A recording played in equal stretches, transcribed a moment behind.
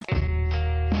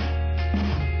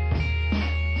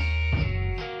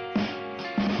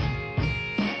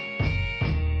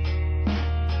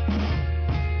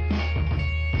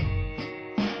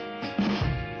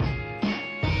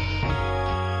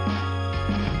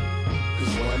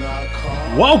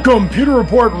Welcome, Pewter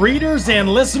Report readers and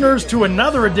listeners, to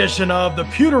another edition of the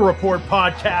Pewter Report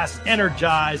podcast,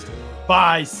 energized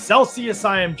by Celsius.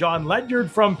 I am John Ledyard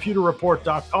from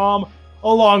pewterreport.com.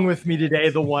 Along with me today,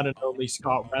 the one and only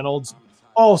Scott Reynolds,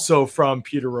 also from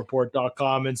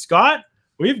pewterreport.com. And Scott,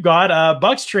 we've got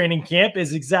Bucks training camp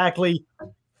is exactly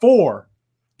 4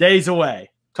 days away.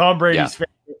 Tom Brady's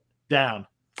favorite down.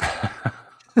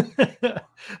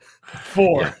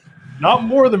 4. Yeah. Not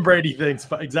more than Brady thinks,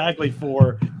 but exactly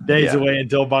 4 days away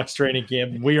until Bucks training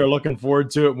camp. We are looking forward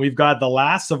to it. We've got the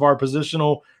last of our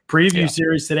positional preview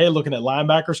series today, looking at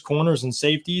linebackers, corners, and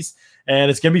safeties. And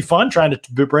it's going to be fun trying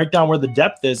to break down where the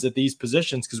depth is at these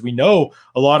positions, because we know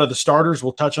a lot of the starters,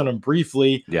 we'll touch on them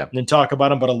briefly and then talk about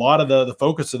them. But a lot of the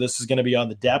focus of this is going to be on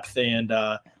the depth and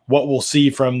what we'll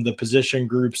see from the position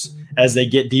groups as they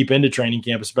get deep into training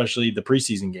camp, especially the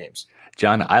preseason games.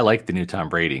 John, I like the new Tom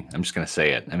Brady. I'm just going to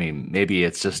say it. I mean, maybe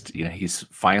it's just, he's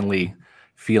finally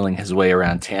feeling his way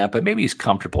around Tampa. Maybe he's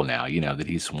comfortable now, that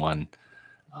he's won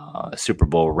a Super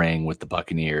Bowl ring with the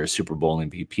Buccaneers, Super Bowl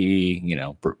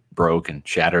MVP, broke and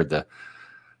shattered the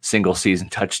single season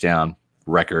touchdown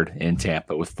record in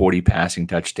Tampa with 40 passing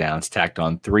touchdowns, tacked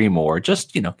on 3 more,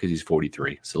 just, because he's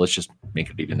 43. So let's just make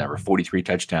it even number, 43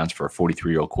 touchdowns for a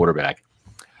 43-year-old quarterback.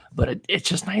 But it's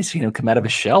just nice, come out of a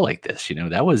shell like this.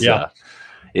 That was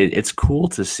it's cool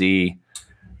to see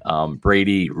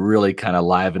Brady really kind of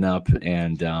liven up.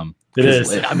 And it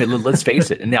is. I mean, let's face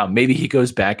it. And now maybe he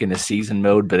goes back into season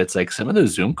mode, but it's like some of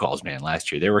those Zoom calls, man, last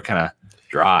year, they were kind of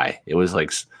dry. It was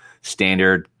like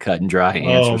standard cut and dry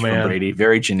answers from Brady,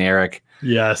 very generic.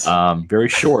 Yes. Very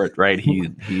short, right?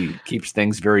 He keeps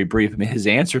things very brief. I mean, his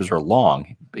answers are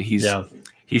long. He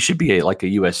should be like a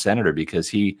U.S. senator, because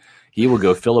he will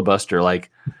go filibuster like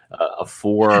a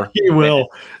 4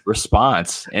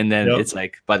 response. And then it's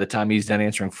like, by the time he's done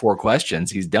answering 4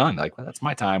 questions, he's done. Like, well, that's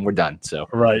my time. We're done. So,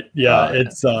 right. Yeah.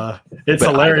 It's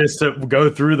hilarious to go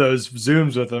through those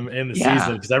Zooms with him in the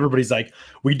season, because everybody's like,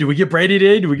 do we get Brady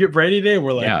today? Do we get Brady today?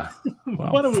 We're like,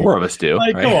 well, what do 4 of us do.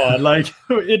 Like, right? Go on. Like,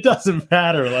 it doesn't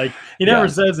matter. Like, he never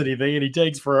says anything, and he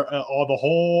takes for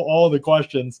all the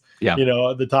questions,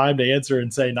 the time to answer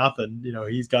and say nothing.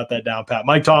 He's got that down pat.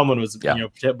 Mike Tomlin was,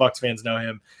 Bucks fans know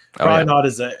him. Probably not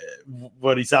as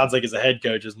what he sounds like as a head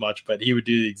coach as much, but he would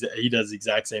he does the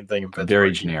exact same thing in Pittsburgh.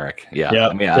 Very generic. Yeah.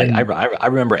 I mean, I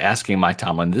remember asking Mike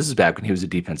Tomlin, this is back when he was a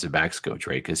defensive backs coach,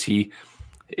 right? Because he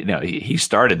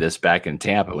started this back in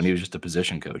Tampa when he was just a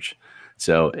position coach.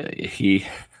 So he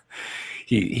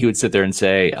would sit there and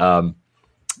say, I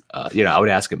would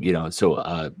ask him,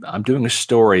 I'm doing a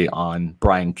story on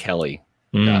Brian Kelly,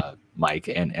 Mike,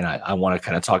 and I want to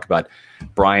kind of talk about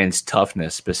Brian's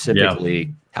toughness,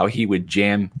 specifically how he would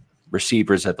jam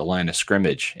receivers at the line of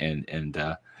scrimmage, and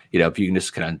if you can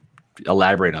just kind of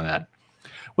elaborate on that.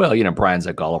 Well, Brian's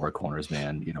like all of our corners,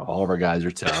 man. All of our guys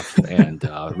are tough and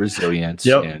resilient.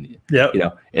 But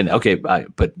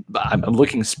I'm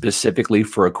looking specifically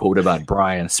for a quote about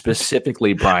Brian.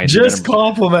 Specifically, Brian. Just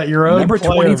compliment your own number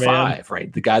player, 25, man.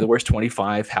 Right? The guy that wears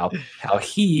 25. How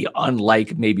he,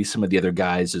 unlike maybe some of the other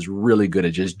guys, is really good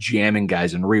at just jamming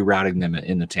guys and rerouting them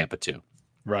in the Tampa 2.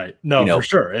 Right. No, for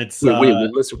sure. It's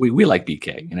we like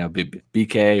BK.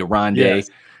 BK, Rondé. Yes.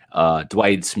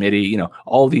 Dwight Smitty,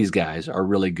 all these guys are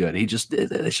really good. It's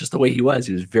just the way he was.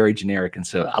 He was very generic. And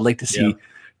so I'd like to see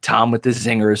Tom with the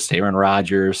zingers, Aaron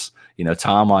Rodgers,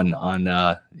 Tom on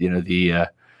the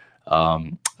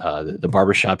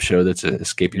barbershop show that's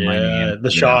escaping my name. The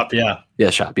shop. Shop.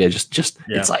 Yeah. Just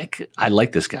it's like, I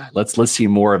like this guy. Let's see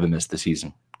more of him as the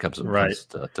season comes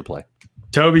to play.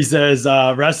 Toby says,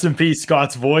 rest in peace,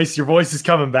 Scott's voice. Your voice is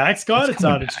coming back, Scott. It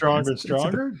sounded stronger and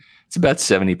stronger. It's about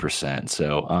 70%.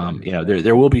 So,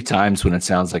 there will be times when it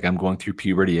sounds like I'm going through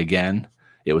puberty again.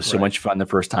 It was so much fun the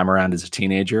first time around as a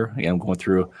teenager. I'm going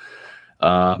through,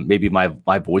 maybe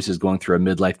my voice is going through a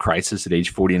midlife crisis at age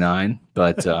 49,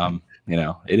 but it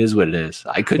is what it is.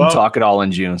 I couldn't talk at all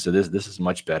in June. So this is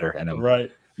much better. And I'm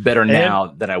better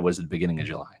now than I was at the beginning of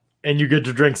July. And you get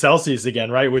to drink Celsius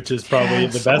again, right? Which is probably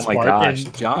the best part. Oh my gosh,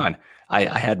 John. I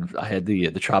had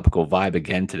the tropical vibe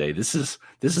again today. This is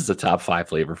the top 5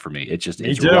 flavor for me. It's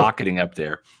rocketing up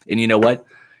there. And you know what?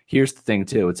 Here's the thing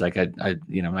too. It's like I'm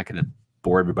not going to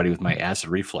bore everybody with my acid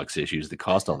reflux issues that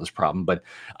caused all this problem, but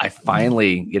I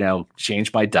finally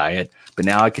changed my diet. But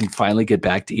now I can finally get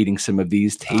back to eating some of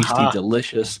these tasty,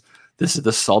 delicious. This is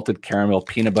the salted caramel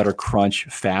peanut butter crunch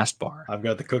fast bar. I've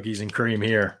got the cookies and cream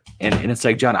here, and it's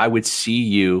like, John, I would see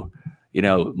you.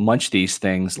 Munch these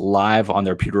things live on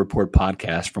their Pewter Report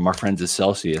podcast from our friends at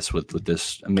Celsius with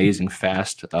this amazing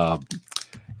fast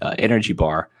energy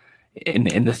bar.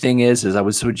 And the thing is I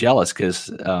was so jealous because,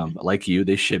 like you,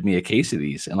 they shipped me a case of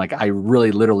these, and like I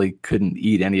really literally couldn't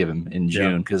eat any of them in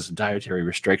June because of dietary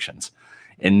restrictions.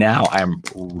 And now I'm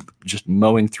just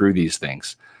mowing through these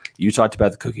things. You talked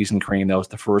about the cookies and cream. That was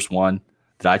the first one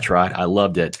that I tried. I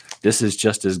loved it. This is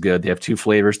just as good. They have 2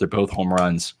 flavors. They're both home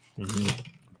runs.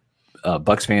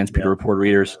 Bucks fans, Pewter Report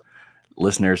readers,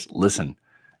 listeners, listen.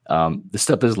 This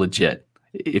stuff is legit.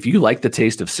 If you like the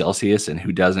taste of Celsius, and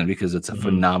who doesn't, because it's a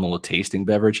phenomenal tasting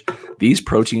beverage, these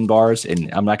protein bars,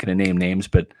 and I'm not going to name names,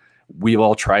 but we've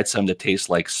all tried some that taste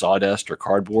like sawdust or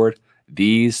cardboard.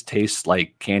 These taste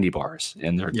like candy bars,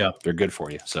 and they're good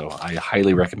for you. So I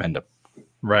highly recommend them.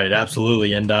 Right,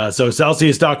 absolutely. And so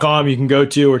Celsius.com you can go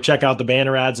to, or check out the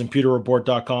banner ads and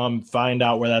pewterreport.com, find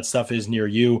out where that stuff is near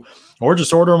you, or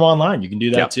just order them online. You can do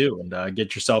that too, and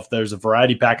get yourself, there's a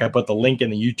variety pack. I put the link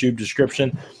in the YouTube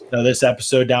description of this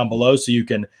episode down below, so you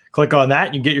can click on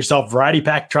that. You can get yourself variety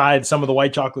pack, try some of the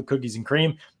white chocolate cookies and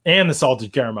cream and the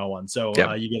salted caramel one. So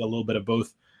you get a little bit of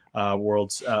both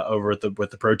worlds over at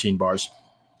with the protein bars.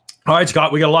 All right,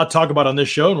 Scott, we got a lot to talk about on this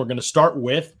show, and we're going to start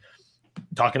with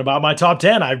talking about my top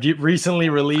 10. I've recently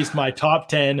released my top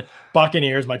 10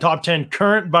 Buccaneers, my top 10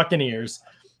 current Buccaneers.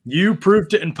 You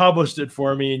proved it and published it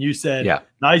for me, and you said,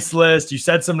 nice list. You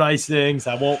said some nice things.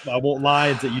 I won't lie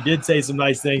and say you did say some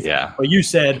nice things. Yeah. But you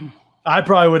said I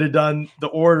probably would have done the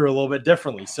order a little bit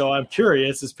differently. So I'm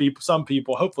curious, as some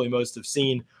people, hopefully most, have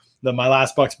seen my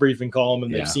last Bucks briefing column,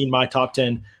 and they've seen my top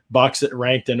 10 Bucks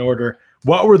ranked in order.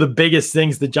 What were the biggest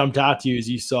things that jumped out to you as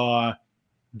you saw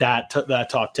that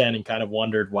top 10 and kind of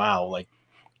wondered, wow, like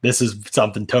this is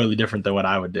something totally different than what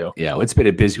I would do? Yeah, it's been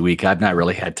a busy week. I've not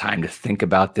really had time to think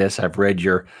about this. I've read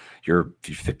your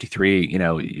 53,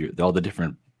 all the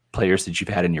different players that you've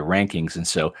had in your rankings. And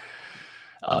so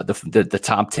the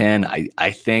top 10,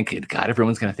 I think, God,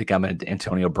 everyone's going to think I'm an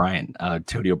Antonio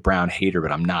Brown hater,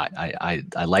 but I'm not.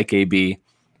 I like AB,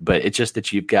 but it's just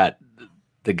that you've got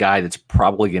the guy that's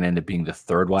probably going to end up being the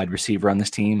 3rd wide receiver on this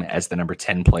team as the number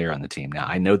 10 player on the team. Now,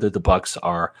 I know that the Bucks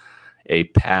are a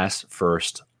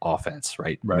pass-first offense,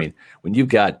 right? I mean, when you've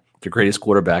got the greatest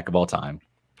quarterback of all time,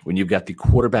 when you've got the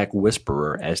quarterback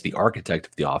whisperer as the architect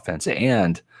of the offense,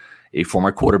 and a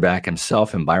former quarterback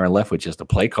himself and Byron Leftwich as the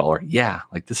play caller,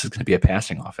 like this is going to be a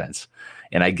passing offense.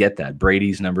 And I get that.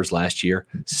 Brady's numbers last year,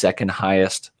 2nd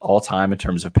highest all-time in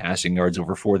terms of passing yards,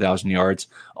 over 4,000 yards,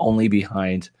 only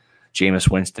behind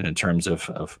Jameis Winston in terms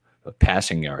of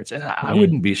passing yards. And I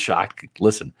wouldn't be shocked.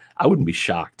 Listen, I wouldn't be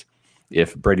shocked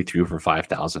if Brady threw for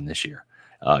 5,000 this year,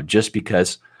 just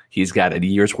because he's got a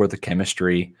year's worth of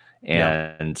chemistry,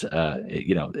 and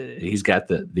he's got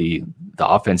the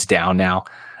offense down now.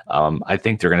 I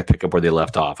think they're going to pick up where they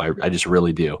left off. I just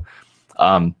really do.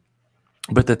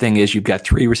 But the thing is, you've got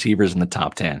 3 receivers in the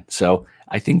top 10. So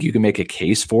I think you can make a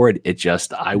case for it.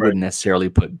 I wouldn't necessarily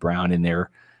put Brown in there.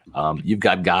 You've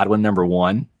got Godwin number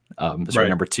 1,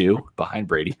 number 2 behind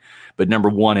Brady, but number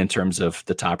 1 in terms of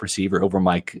the top receiver over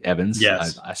Mike Evans.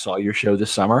 Yes. I saw your show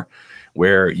this summer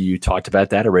where you talked about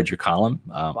that. I read your column.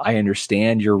 I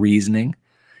understand your reasoning,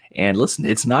 and listen,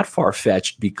 it's not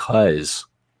far-fetched because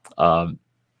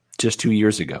just 2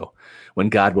 years ago when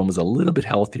Godwin was a little bit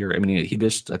healthier, I mean, he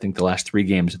missed, I think, the last 3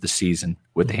 games of the season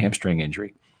with the hamstring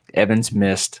injury. Evans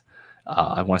missed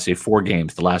I want to say 4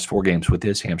 games, the last 4 games with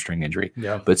his hamstring injury.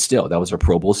 Yeah. But still, that was a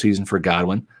Pro Bowl season for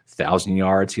Godwin. 1,000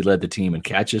 yards. He led the team in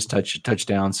catches,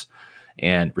 touchdowns,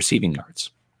 and receiving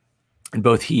yards. And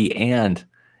both he and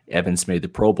Evans made the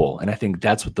Pro Bowl. And I think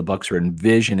that's what the Bucs are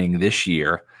envisioning this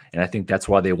year. And I think that's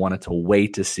why they wanted to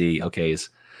wait to see, okay,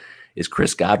 is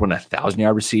Chris Godwin a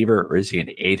 1,000-yard receiver, or is he an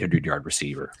 800-yard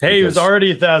receiver? Hey, he was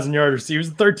already a 1,000-yard receiver. He was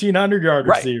a 1,300-yard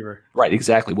receiver. Right,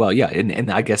 exactly. Well, yeah,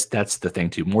 and I guess that's the thing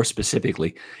too. More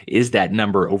specifically, is that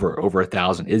number over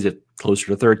 1,000? Is it closer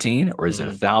to 13, or is it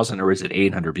 1,000, or is it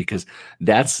 800? Because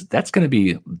that's going to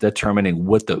be determining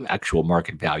what the actual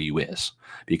market value is.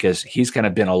 Because he's kind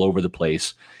of been all over the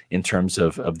place in terms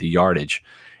of the yardage,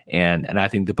 and I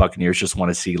think the Buccaneers just want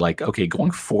to see, like, okay,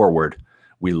 going forward,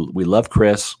 we love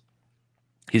Chris.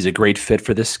 He's a great fit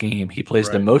for this scheme. He plays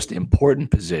the most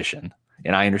important position.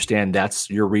 And I understand that's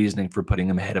your reasoning for putting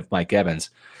him ahead of Mike Evans.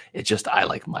 It's just, I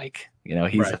like Mike. You know,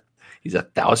 he's a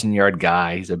 1,000-yard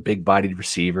guy. He's a big-bodied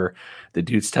receiver. The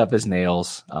dude's tough as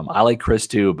nails. I like Chris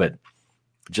too, but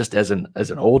just as an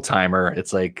old timer,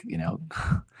 it's like,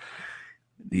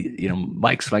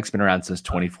 Mike's been around since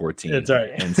 2014. That's right.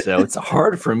 And so it's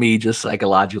hard for me just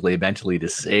psychologically eventually to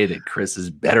say that Chris is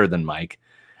better than Mike.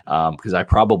 Because I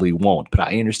probably won't, but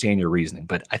I understand your reasoning.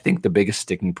 But I think the biggest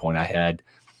sticking point I had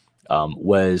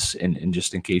was, and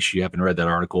just in case you haven't read that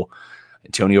article,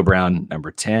 Antonio Brown,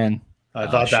 number 10, I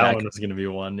thought that one was going to be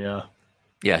one. Yeah.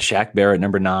 Yeah. Shaq Barrett,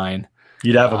 number 9.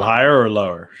 You'd have him higher or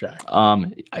lower, Shaq?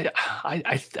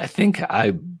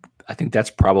 I think that's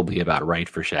probably about right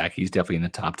for Shaq. He's definitely in the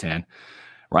top 10.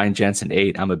 Ryan Jensen,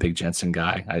 8. I'm a big Jensen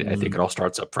guy. I think it all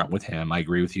starts up front with him. I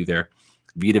agree with you there.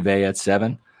 Vita Vea at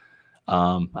 7.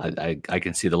 I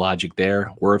can see the logic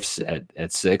there. Wirfs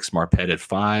at 6. Marpet at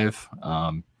 5.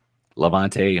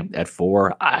 Levante at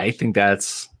 4. I'm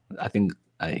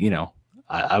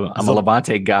a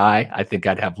Levante guy. I think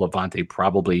I'd have Levante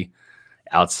probably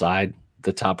outside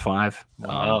the top 5.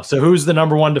 Wow. So who's the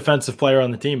number 1 defensive player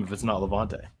on the team if it's not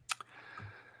Levante?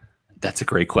 That's a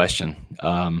great question.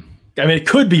 I mean, it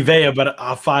could be Vea, but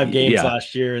 5 games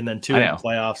last year and then 2 in the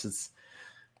playoffs. It's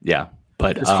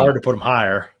hard to put him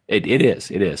higher. It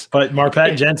is. But Marpet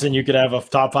and Jensen, you could have a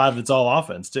top 5 that's all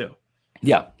offense too.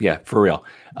 Yeah, for real.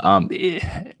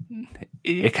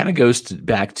 It kind of goes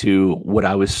back to what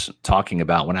I was talking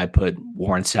about when I put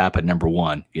Warren Sapp at number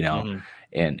 1,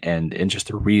 and just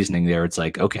the reasoning there. It's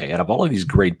like, okay, out of all of these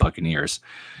great Buccaneers,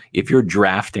 if you're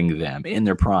drafting them in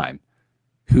their prime,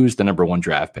 who's the number 1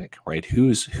 draft pick, right?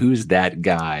 Who's that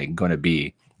guy going to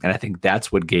be? And I think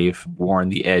that's what gave Warren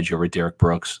the edge over Derek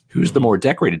Brooks, who's the more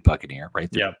decorated Buccaneer, right?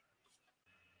 Yeah.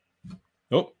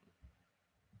 Oh,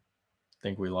 I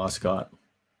think we lost Scott.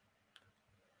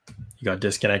 He got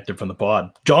disconnected from the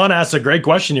pod. John asked a great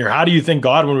question here. How do you think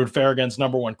Godwin would fare against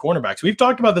number 1 cornerbacks? We've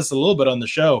talked about this a little bit on the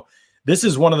show. This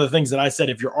is one of the things that I said,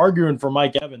 if you're arguing for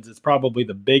Mike Evans, it's probably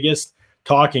the biggest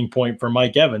talking point for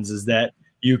Mike Evans is that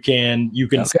you can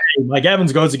say Mike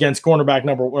Evans goes against cornerback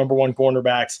number 1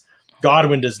 cornerbacks.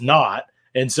 Godwin does not.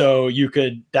 And so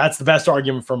that's the best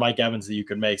argument for Mike Evans that you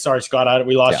could make. Sorry, Scott,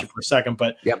 we lost you for a second,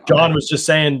 but John was just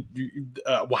saying,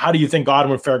 how do you think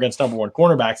Godwin would fare against number 1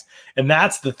 cornerbacks? And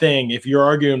that's the thing. If you're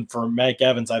arguing for Mike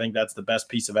Evans, I think that's the best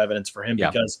piece of evidence for him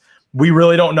because we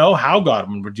really don't know how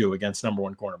Godwin would do against number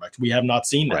 1 cornerbacks. We have not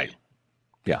seen that. Right.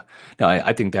 Yeah. No,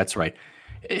 I think that's right.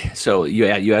 So you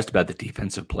asked about the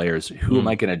defensive players. Who am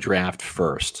I going to draft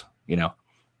first?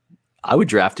 I would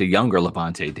draft a younger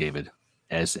Levante David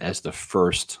as the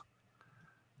first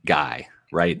guy,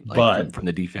 right? But from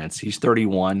the defense, he's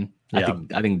 31. Yeah.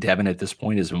 I think Devin at this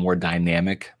point is a more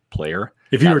dynamic player.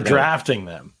 If you were drafting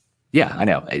them, yeah, I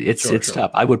know it's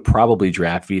tough. I would probably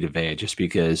draft Vita Vea just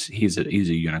because he's a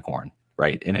unicorn,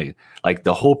 right? And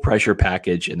the whole pressure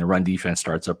package and the run defense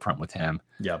starts up front with him.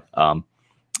 Yeah.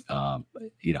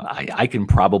 I can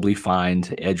probably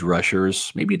find edge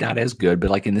rushers, maybe not as good, but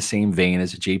like in the same vein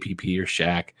as a JPP or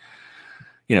Shaq.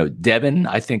 Devin,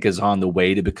 I think, is on the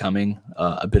way to becoming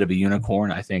a bit of a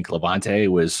unicorn. I think Levante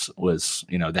was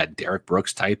that Derek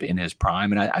Brooks type in his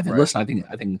prime, and I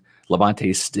think Levante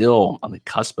is still on the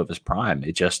cusp of his prime.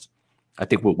 I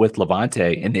think with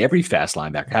Levante and every fast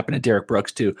linebacker happened to Derek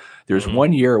Brooks too. There's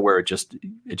 1 year where it just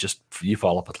you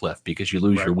fall off a cliff because you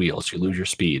lose your wheels, you lose your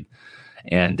speed.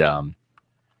 And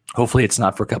hopefully it's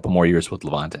not for a couple more years with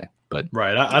Levante. But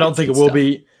I don't think it will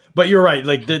be. But you're right.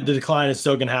 Like the decline is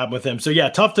still going to happen with him. So yeah,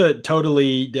 tough to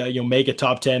totally make a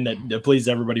top 10 that pleases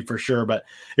everybody for sure. But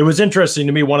it was interesting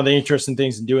to me. One of the interesting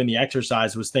things in doing the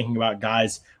exercise was thinking about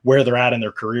guys where they're at in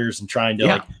their careers and trying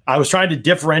to I was trying to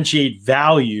differentiate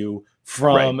value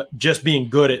from just being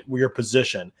good at your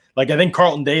position. Like I think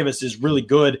Carlton Davis is really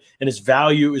good and his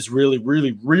value is really,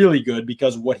 really, really good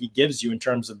because of what he gives you in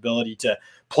terms of ability to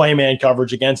play man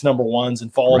coverage against number 1s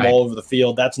and follow them all over the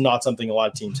field. That's not something a lot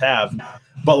of teams have.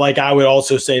 But I would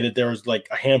also say that there was a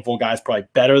handful of guys probably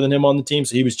better than him on the team.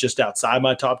 So he was just outside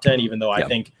my top 10, even though I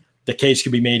think the case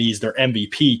could be made he's their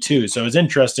MVP too. So it's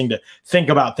interesting to think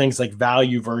about things like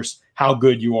value versus how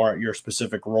good you are at your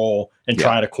specific role and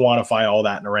try to quantify all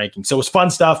that in a ranking. So it was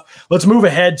fun stuff. Let's move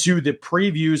ahead to the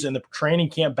previews and the training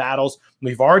camp battles.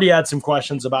 We've already had some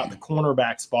questions about the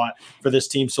cornerback spot for this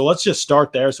team. So let's just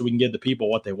start there so we can give the people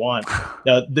what they want.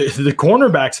 The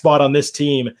cornerback spot on this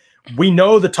team, we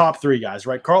know the top 3 guys,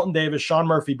 right? Carlton Davis, Sean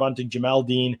Murphy-Bunting, Jamel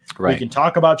Dean. Right. We can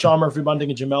talk about Sean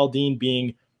Murphy-Bunting and Jamel Dean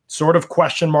being sort of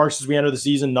question marks as we enter the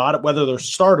season, not whether they'll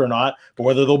start or not, but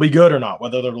whether they'll be good or not,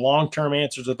 whether they're long-term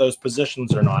answers at those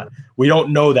positions or not. We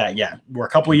don't know that yet. We're a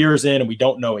couple of years in and we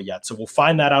don't know it yet. So we'll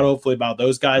find that out hopefully about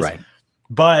those guys. Right.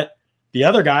 But the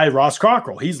other guy, Ross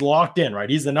Cockrell, he's locked in, right?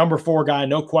 He's the number 4 guy,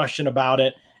 no question about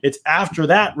it. It's after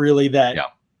that really that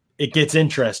it gets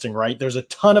interesting, right? There's a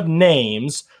ton of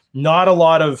names, not a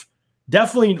lot of,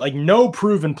 definitely no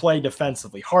proven play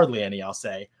defensively, hardly any, I'll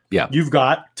say. Yeah. You've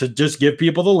got to just give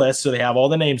people the list so they have all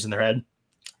the names in their head.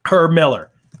 Herb Miller,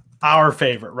 our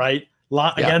favorite, right?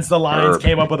 Against the Lions,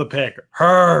 came up with a pick.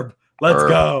 Let's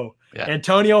go. Yeah.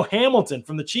 Antonio Hamilton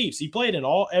from the Chiefs. He played in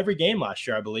every game last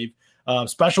year, I believe.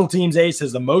 Special teams ace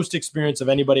has the most experience of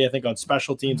anybody, I think, on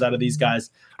special teams out of these guys.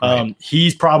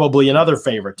 He's probably another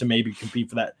favorite to maybe compete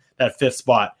for that fifth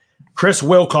spot. Chris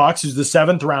Wilcox, who's the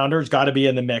 7th rounder, has got to be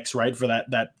in the mix, right, for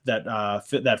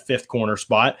that fifth corner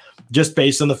spot, just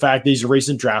based on the fact that he's a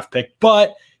recent draft pick.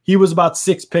 But he was about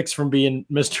 6 picks from being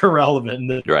Mr. Relevant in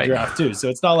the draft too. So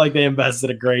it's not like they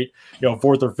invested a great, 4th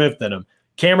or 5th in him.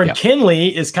 Cameron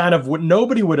Kinley is kind of what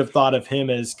nobody would have thought of him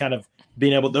as kind of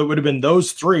being able to, it would have been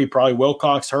those 3, probably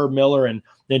Wilcox, Herb Miller, and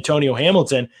Antonio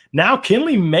Hamilton. Now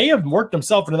Kinley may have worked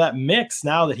himself into that mix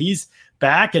now that he's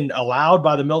back and allowed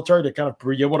by the military to kind of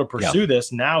be able to pursue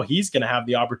this. Now he's going to have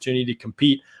the opportunity to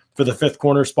compete for the 5th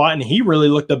corner spot. And he really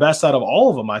looked the best out of all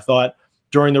of them, I thought,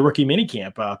 during the rookie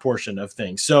minicamp portion of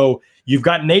things. So you've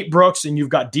got Nate Brooks and you've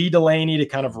got D. Delaney to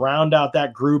kind of round out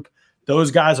that group. Those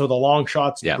guys are the long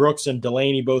shots. Brooks and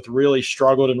Delaney both really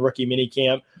struggled in rookie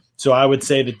minicamp. So I would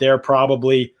say that they're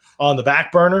probably on the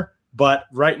back burner. But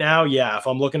right now, if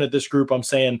I'm looking at this group, I'm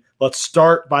saying let's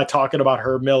start by talking about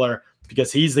Herb Miller,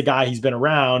 because he's the guy, he's been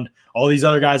around. All these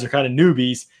other guys are kind of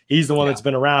newbies. He's the one that's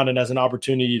been around and has an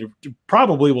opportunity to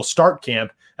probably will start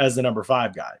camp as the number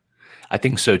 5 guy. I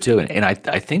think so too. And I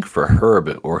think for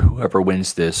Herb or whoever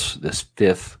wins this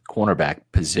 5th cornerback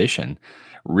position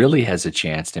really has a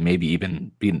chance to maybe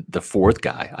even be the 4th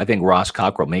guy. I think Ross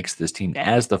Cockrell makes this team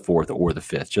as the 4th or the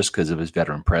 5th just because of his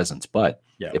veteran presence. But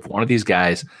if one of these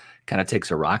guys kind of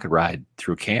takes a rocket ride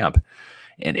through camp,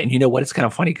 and you know what? It's kind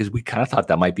of funny because we kind of thought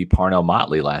that might be Parnell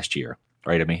Motley last year,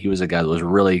 right? I mean, he was a guy that was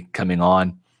really coming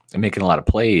on and making a lot of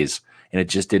plays, and it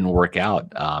just didn't work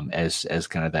out as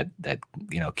kind of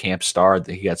that camp star.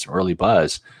 That he got some early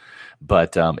buzz,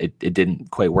 but it didn't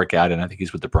quite work out, and I think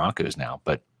he's with the Broncos now.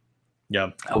 But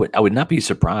I would not be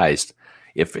surprised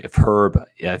if Herb,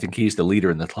 I think he's the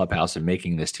leader in the clubhouse of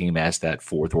making this team as that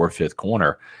 4th or 5th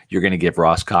corner. You're going to give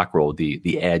Ross Cockrell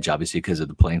the edge, obviously, because of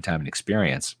the playing time and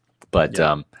experience. But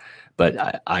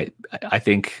I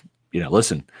think,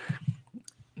 listen,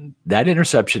 that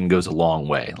interception goes a long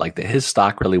way. Like his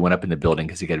stock really went up in the building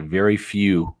because he got very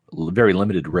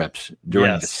limited reps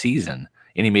during the season,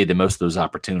 and he made the most of those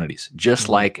opportunities. Just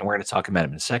like, and we're going to talk about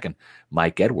him in a second,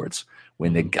 Mike Edwards.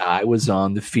 When the guy was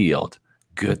on the field,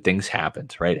 good things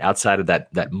happened, right? Outside of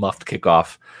that muffed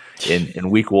kickoff in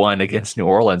week 1 against New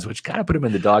Orleans, which kind of put him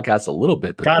in the doghouse a little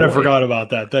bit. But kind of forgot about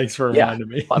that. Thanks for reminding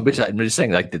me. I'm just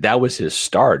saying, like, that was his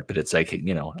start, but it's like,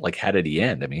 like how did he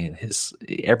end? I mean,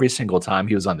 every single time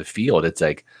he was on the field, it's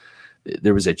like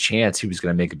there was a chance he was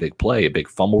going to make a big play, a big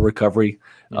fumble recovery,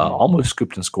 almost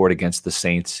scooped and scored against the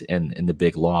Saints in the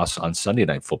big loss on Sunday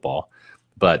Night Football.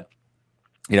 But,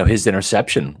 his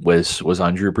interception was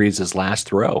on Drew Brees' last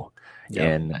throw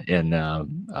in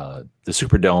the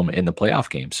Superdome in the playoff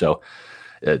game. So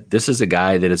this is a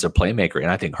guy that is a playmaker, and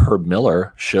I think Herb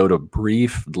Miller showed a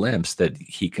brief glimpse that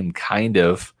he can kind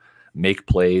of make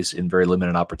plays in very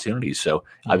limited opportunities. So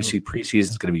obviously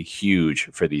preseason is going to be huge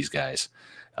for these guys.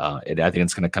 And I think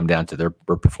it's going to come down to their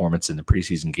performance in the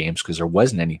preseason games because there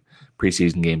wasn't any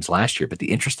preseason games last year. But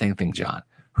the interesting thing, John,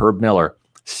 Herb Miller,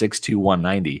 6'2",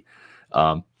 190.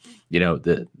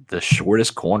 The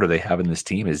shortest corner they have in this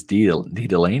team is D.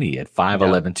 Delaney at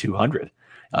 5'11", 200.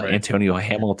 Antonio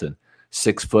Hamilton,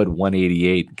 6 foot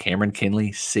 188. Cameron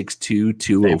Kinley, 6'2",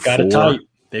 204.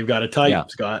 They've got it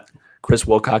tight, Scott. Chris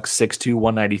Wilcox, 6'2",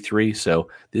 193. So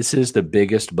this is the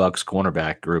biggest Bucs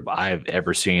cornerback group I've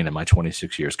ever seen in my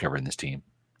 26 years covering this team.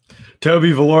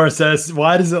 Toby Valora says,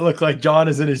 why does it look like John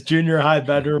is in his junior high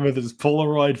bedroom with his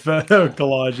Polaroid photo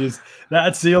collages?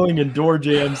 That ceiling and door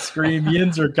jams scream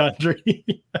Yinzer country.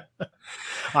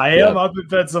 I am up in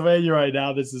Pennsylvania right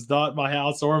now. This is not my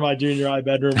house or my junior high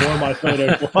bedroom or my photo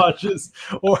collages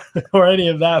or any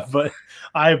of that. But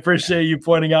I appreciate you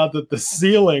pointing out that the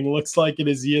ceiling looks like it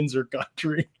is Yinzer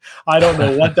country. I don't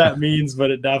know what that means,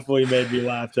 but it definitely made me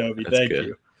laugh, Toby. Thank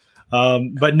you.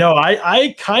 But no,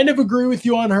 I kind of agree with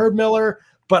you on Herb Miller,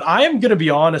 but I am going to be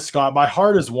honest, Scott, my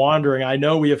heart is wandering. I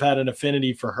know we have had an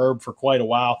affinity for Herb for quite a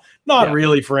while, not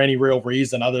really for any real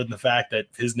reason other than the fact that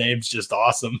his name's just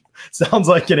awesome. Sounds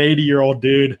like an 80-year-old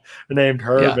dude named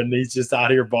Herb, and he's just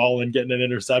out here balling, getting an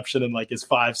interception in like his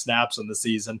 5 snaps in the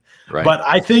season. Right. But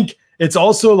I think it's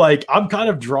also like I'm kind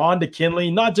of drawn to Kinley,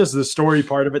 not just the story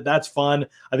part of it. That's fun.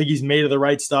 I think he's made of the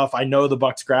right stuff. I know the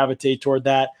Bucs gravitate toward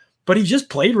that. But he just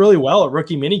played really well at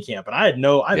rookie minicamp. And I've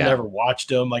never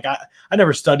watched him. Like I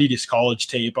never studied his college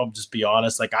tape. I'll just be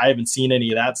honest. Like I haven't seen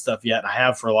any of that stuff yet. I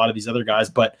have for a lot of these other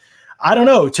guys, but I don't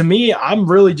know. To me, I'm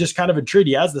really just kind of intrigued.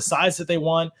 He has the size that they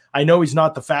want. I know he's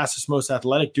not the fastest, most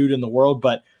athletic dude in the world,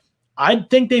 but I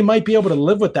think they might be able to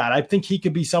live with that. I think he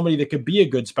could be somebody that could be a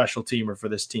good special teamer for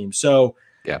this team. So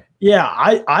Yeah.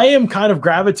 I am kind of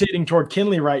gravitating toward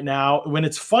Kinley right now. When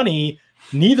it's funny,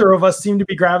 neither of us seem to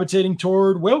be gravitating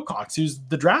toward Wilcox, who's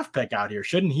the draft pick out here.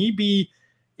 Shouldn't he be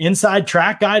inside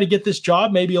track guy to get this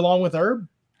job, maybe along with Herb?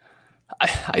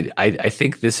 I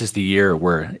think this is the year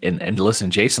where, and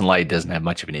listen, Jason Light doesn't have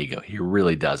much of an ego. He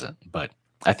really doesn't. But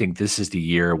I think this is the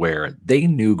year where they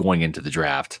knew going into the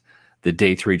draft, the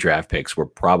day 3 draft picks were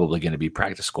probably going to be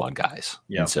practice squad guys.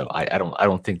 Yeah. And so I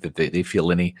don't think that they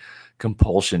feel any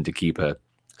compulsion to keep a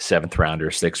 7th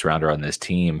rounder, 6th rounder on this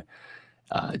team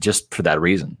just for that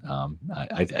reason.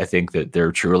 I think that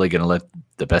they're truly going to let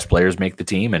the best players make the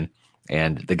team,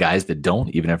 and the guys that don't,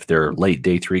 even if they're late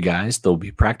day 3 guys, they'll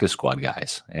be practice squad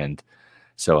guys. And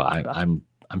so I'm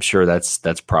sure that's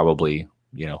probably,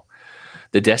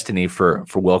 the destiny for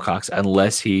Wilcox,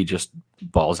 unless he just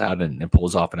balls out and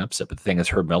pulls off an upset. But the thing is,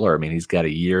 Herb Miller, I mean, he's got a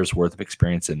year's worth of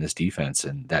experience in this defense,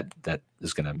 and that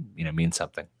is going to mean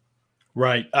something.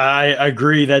 Right. I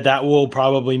agree that will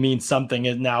probably mean something.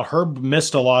 And now Herb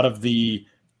missed a lot of the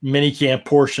minicamp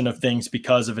portion of things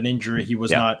because of an injury. He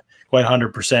was not quite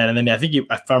 100%. And then I think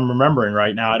if I'm remembering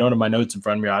right now, I don't have my notes in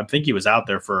front of me. I think he was out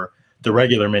there for the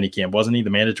regular minicamp, wasn't he? The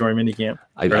mandatory minicamp,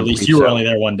 or at least you were only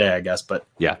there one day, I guess. But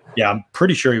yeah, I'm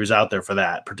pretty sure he was out there for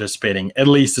that, participating at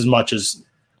least as much as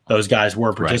those guys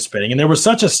were participating. Right. And there was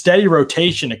such a steady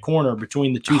rotation at corner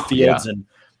between the two fields and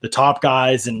the top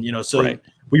guys, and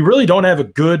we really don't have a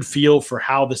good feel for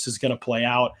how this is going to play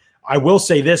out. I will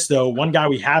say this though, one guy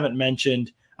we haven't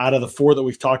mentioned out of the 4 that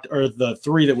we've talked, or the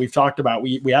 3 that we've talked about,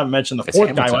 we haven't mentioned the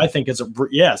 4th guy. I think is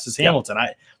Hamilton.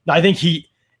 I think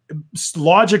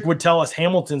logic would tell us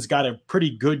Hamilton's got a pretty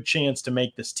good chance to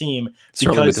make this team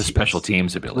because with the special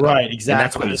teams ability. Right, exactly. And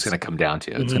that's what it's going to come down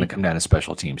to. It's going to come down to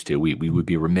special teams too. We would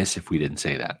be remiss if we didn't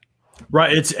say that.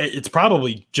 Right. It's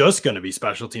probably just going to be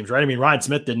special teams, right? I mean, Ryan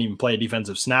Smith didn't even play a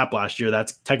defensive snap last year.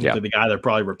 That's technically the guy they're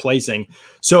probably replacing.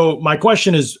 So my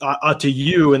question is to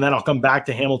you, and then I'll come back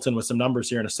to Hamilton with some numbers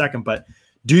here in a second. But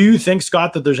do you think,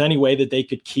 Scott, that there's any way that they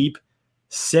could keep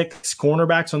 6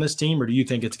 cornerbacks on this team, or do you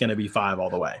think it's going to be 5 all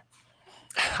the way?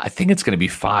 I think it's going to be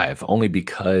 5, only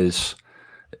because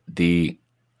when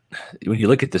you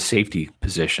look at the safety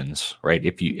positions, right?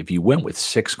 If you went with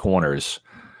 6 corners,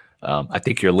 I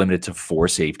think you're limited to 4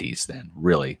 safeties then,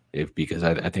 really, because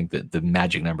I think that the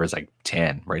magic number is like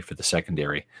 10, right, for the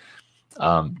secondary,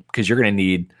 because you're going to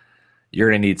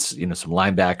need some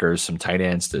linebackers, some tight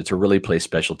ends to really play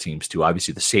special teams too.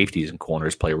 Obviously, the safeties and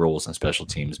corners play roles in special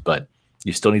teams, but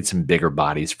you still need some bigger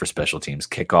bodies for special teams,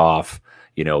 kickoff,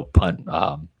 punt,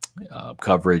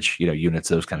 coverage, units,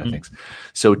 those kind of things.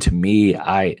 So to me,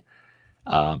 I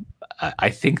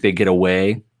think they get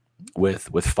away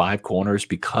with 5 corners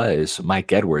because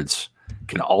Mike Edwards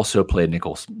can also play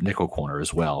nickel corner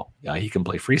as well. He can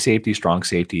play free safety, strong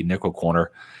safety, nickel corner.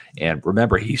 And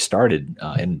remember, he started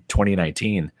in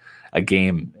 2019 a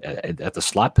game at the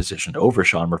slot position over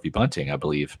Sean Murphy-Bunting, I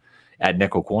believe, at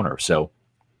nickel corner. So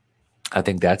I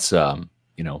think that's I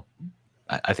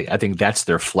think that's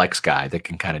their flex guy that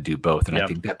can kind of do both, and I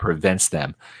think that prevents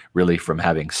them really from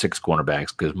having 6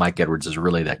 cornerbacks, because Mike Edwards is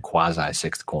really that quasi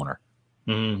 6th corner.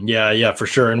 Yeah, for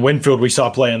sure. And Winfield we saw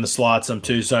play in the slot some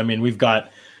too. So I mean, we've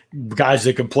got guys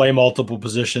that can play multiple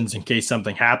positions in case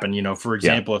something happened. For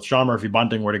example, if Sean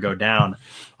Murphy-Bunting were to go down,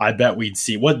 I bet we'd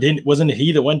see wasn't it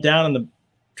he that went down in the?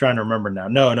 Trying to remember now.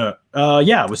 No.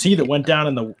 It was he that went down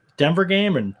in the Denver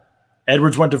game, and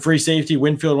Edwards went to free safety.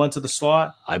 Winfield went to the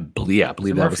slot. I believe that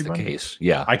was the case.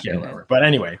 Yeah, I can't remember, but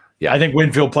anyway, I think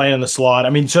Winfield playing in the slot. I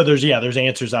mean, so there's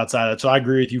answers outside of that. So I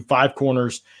agree with you. 5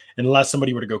 corners, unless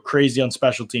somebody were to go crazy on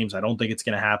special teams. I don't think it's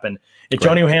going to happen.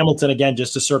 Antonio Hamilton, again,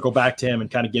 just to circle back to him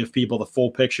and kind of give people the full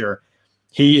picture,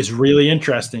 he is really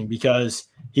interesting because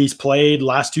he's played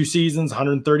last 2 seasons,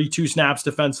 132 snaps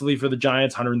defensively for the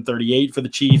Giants, 138 for the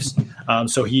Chiefs.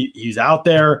 So he's out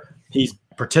there. He's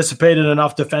participated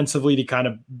enough defensively to kind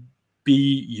of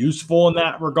be useful in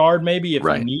that regard, maybe if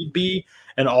need be.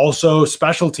 And also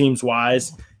special teams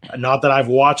wise, not that I've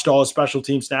watched all his special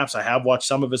team snaps. I have watched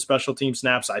some of his special team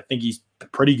snaps. I think he's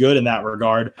pretty good in that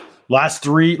regard. Last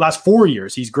 4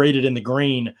 years, he's graded in the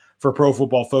green for Pro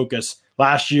Football Focus.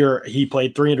 Last year, he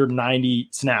played 390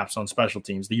 snaps on special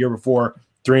teams. The year before,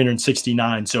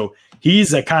 369. So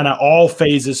he's a kind of all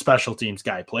phases special teams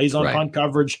guy. Plays on punt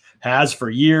coverage, has for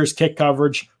years, kick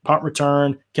coverage, punt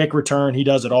return, kick return. He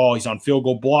does it all. He's on field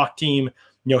goal block team.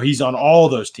 He's on all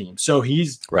of those teams. So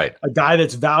he's a guy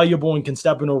that's valuable and can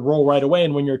step into a role right away.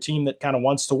 And when you're a team that kind of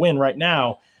wants to win right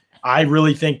now, I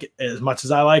really think, as much as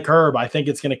I like Herb, I think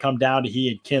it's going to come down to he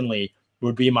and Kinley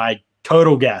would be my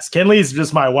total guess. Kinley is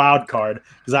just my wild card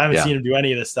because I haven't seen him do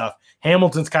any of this stuff.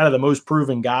 Hamilton's kind of the most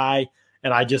proven guy.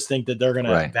 And I just think that they're going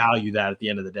to value that at the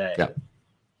end of the day. Yeah.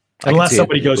 Unless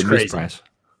somebody goes crazy.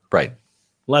 Right.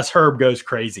 Unless Herb goes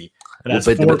crazy. And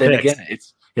but then again,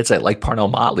 it's like Parnell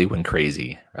Motley went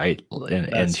crazy, right?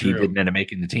 And he didn't end up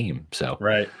making the team. So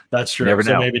right. That's true. Never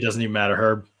know. Maybe it doesn't even matter.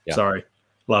 Herb. Yeah. Sorry.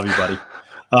 Love you, buddy.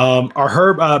 Our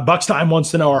Herb Buckstime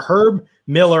wants to know, are Herb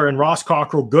Miller and Ross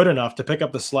Cockrell good enough to pick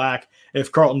up the slack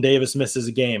if Carlton Davis misses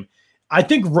a game?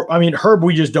 I mean, Herb,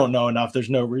 we just don't know enough. There's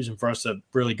no reason for us to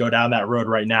really go down that road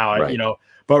right now. Right.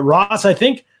 But Ross, I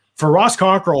think for Ross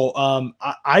Cockrell,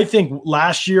 I think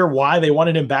last year why they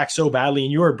wanted him back so badly,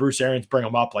 and you heard Bruce Arians bring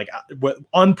him up like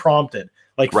unprompted,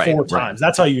 like 4 times.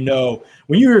 That's how you know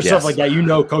when you hear stuff like that.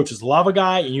 Coaches love a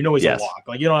guy, and you know he's a lock.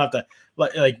 Like you don't have to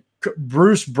like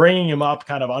Bruce bringing him up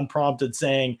kind of unprompted,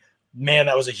 saying, "Man,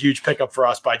 that was a huge pickup for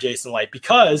us by Jason Licht,"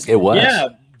 because it was. Yeah,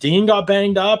 Dean got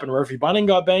banged up, and Murphy Bunting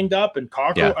got banged up, and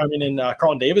Cockrell. Yeah. And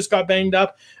Carlton Davis got banged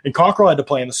up, and Cockrell had to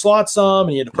play in the slot some,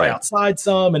 and he had to play outside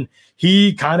some, and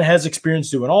he kind of has experience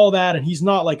doing all that. And he's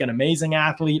not like an amazing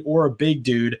athlete or a big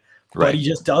dude, but he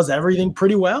just does everything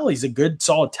pretty well. He's a good,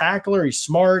 solid tackler. He's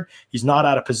smart. He's not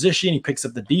out of position. He picks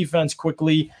up the defense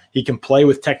quickly. He can play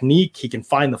with technique. He can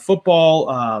find the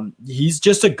football. He's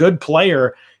just a good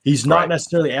player. He's not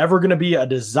necessarily ever going to be a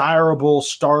desirable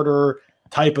starter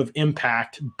type of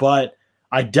impact, but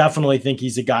I definitely think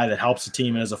he's a guy that helps the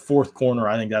team. And as a fourth corner,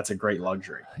 I think that's a great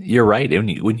luxury. You're right.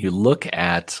 And when you look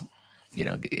at,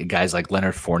 guys like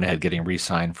Leonard Fournette getting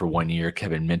re-signed for 1 year,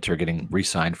 Kevin Minter getting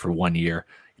re-signed for 1 year,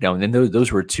 and then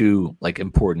those were two like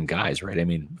important guys, right? I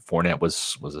mean, Fournette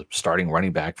was a starting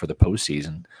running back for the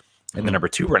postseason and the number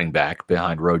 2 running back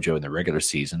behind Rojo in the regular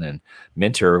season. And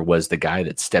Minter was the guy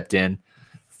that stepped in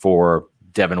for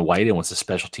Devin White and was the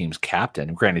special teams captain.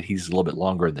 And granted, he's a little bit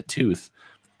longer in the tooth,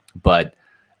 but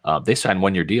they signed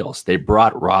 1-year deals. They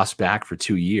brought Ross back for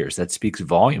 2 years. That speaks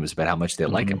volumes about how much they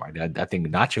like him. Right? I think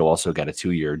Nacho also got a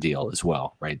 2-year deal as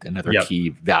well, right? Another key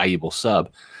valuable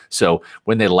sub. So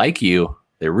when they like you,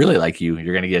 they really like you,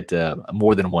 you're going to get a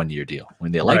more than 1-year deal.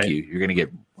 When they like you, you're going to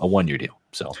get a 1-year deal.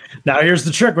 So now here's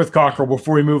the trick with Cockrell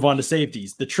before we move on to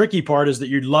safeties. The tricky part is that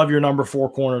you'd love your number 4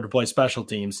 corner to play special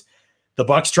teams. The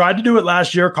Bucs tried to do it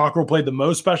last year. Cockrell played the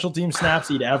most special team snaps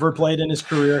he'd ever played in his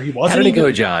career. He wasn't. How did it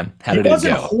go, John? How did it go? He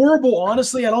wasn't horrible,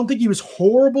 honestly. I don't think he was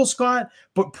horrible, Scott.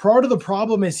 But part of the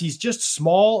problem is he's just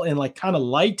small and like kind of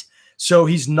light, so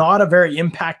he's not a very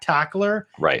impact tackler.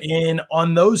 Right. And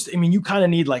on those, I mean, you kind of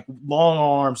need like long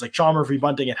arms, like Sean Murphy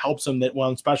Bunting. It helps him that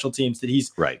on special teams that he's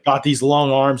got these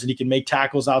long arms and he can make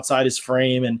tackles outside his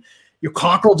frame. And your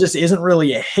Cockrell just isn't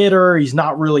really a hitter. He's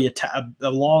not really a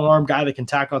long arm guy that can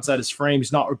tackle outside his frame.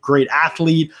 He's not a great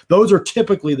athlete. Those are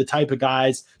typically the type of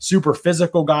guys, super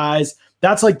physical guys.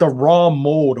 That's like the raw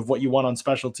mold of what you want on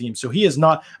special teams. So he is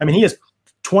not, I mean, he has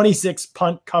 26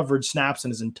 punt coverage snaps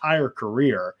in his entire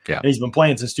career. Yeah. And he's been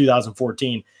playing since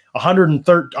 2014.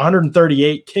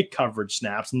 138 kick coverage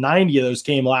snaps. 90 of those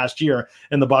came last year,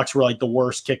 and the Bucs were like the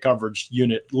worst kick coverage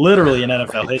unit, literally in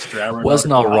NFL history.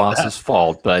 Wasn't all Ross's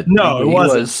fault, but no,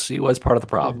 he was part of the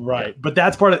problem, right? Yeah. But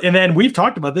that's part of. And then we've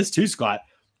talked about this too, Scott.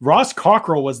 Ross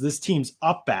Cockrell was this team's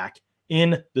up back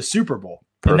in the Super Bowl,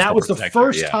 and that was the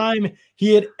first time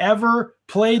he had ever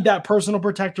played that personal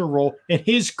protector role in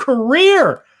his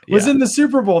career. Was in the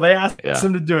Super Bowl. They asked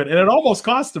him to do it, and it almost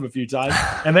cost him a few times.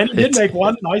 And then he did make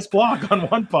one nice block on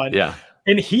one punt. Yeah.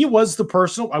 And he was the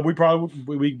personal.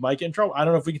 We might get in trouble. I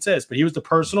don't know if we can say this, but he was the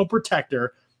personal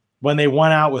protector when they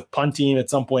went out with punting at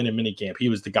some point in minicamp. He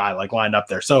was the guy like lined up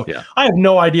there. So I have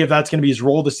no idea if that's going to be his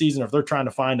role this season, or if they're trying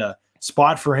to find a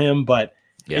spot for him. But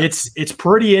it's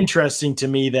pretty interesting to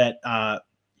me that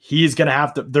he's going to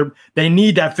have to. They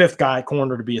need that fifth guy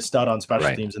corner to be a stud on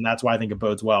special teams, and that's why I think it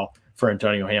bodes well for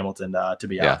Antonio Hamilton to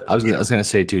be out there. I was going to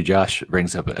say too, Josh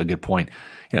brings up a good point.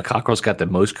 Cockrell's got the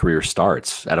most career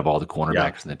starts out of all the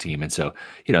cornerbacks in the team. And so,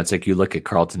 it's like you look at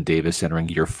Carlton Davis entering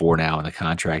year 4 now in the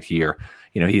contract year.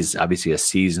 He's obviously a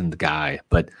seasoned guy,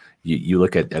 but you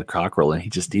look at Cockrell and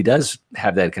he does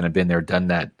have that kind of been there, done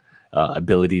that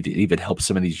ability to even help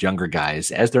some of these younger guys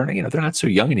as they're not so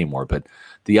young anymore, but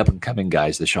the up and coming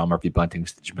guys, the Sean Murphy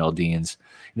Buntings, the Jamel Deans.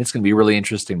 And it's going to be really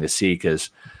interesting to see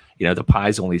because, the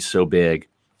pie's only so big,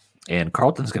 and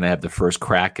Carlton's going to have the first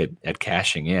crack at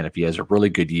cashing in. If he has a really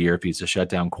good year, if he's a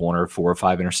shutdown corner, 4 or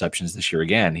 5 interceptions this year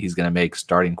again, he's going to make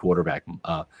starting quarterback,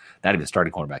 not even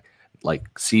starting cornerback,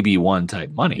 like CB1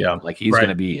 type money. Yeah, like he's going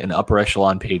to be an upper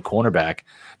echelon paid cornerback.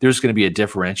 There's going to be a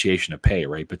differentiation of pay,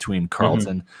 right, between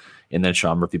Carlton and then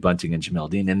Sean Murphy Bunting and Jamel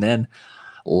Dean. And then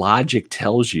logic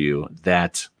tells you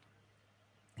that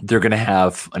they're going to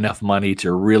have enough money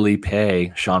to really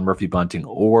pay Sean Murphy Bunting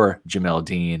or Jamel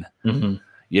Dean,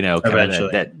 kind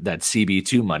of that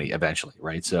CB2 money eventually,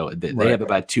 right? So they have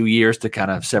about 2 years to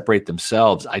kind of separate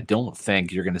themselves. I don't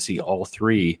think you're going to see all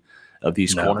three of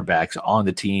these cornerbacks on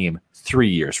the team 3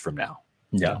 years from now.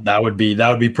 Yeah, that would be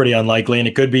pretty unlikely, and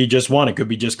it could be just one. It could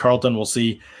be just Carlton. We'll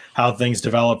see how things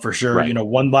develop for sure. Right.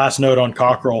 One last note on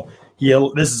Cockrell.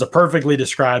 This is a perfectly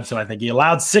described. So I think he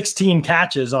allowed 16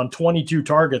 catches on 22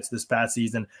 targets this past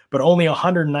season, but only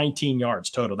 119 yards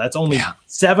total. That's only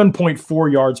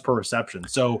 7.4 yards per reception.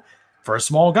 So for a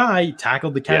small guy, he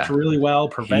tackled the catch really well,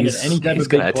 prevented any type of big plays. He's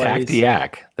going to attack the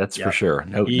yak. That's for sure.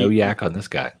 No yak on this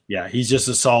guy. Yeah, he's just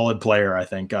a solid player, I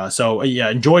think.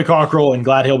 Enjoy Cockrell and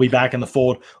glad he'll be back in the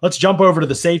fold. Let's jump over to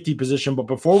the safety position. But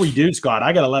before we do, Scott,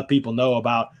 I got to let people know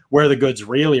about where the goods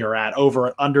really are at over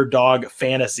at Underdog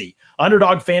Fantasy.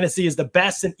 Underdog Fantasy is the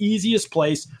best and easiest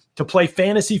place to play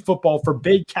fantasy football for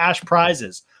big cash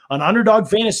prizes. On Underdog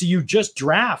Fantasy, you just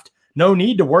draft. No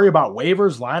need to worry about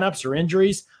waivers, lineups, or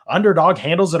injuries. Underdog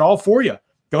handles it all for you.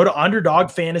 Go to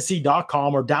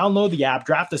UnderdogFantasy.com or download the app,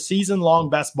 draft a season-long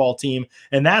best ball team,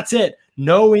 and that's it.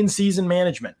 No in-season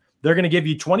management. They're going to give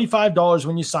you $25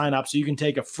 when you sign up so you can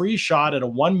take a free shot at a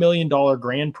 $1 million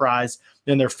grand prize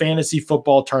in their fantasy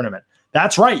football tournament.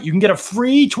 That's right. You can get a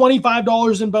free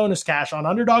 $25 in bonus cash on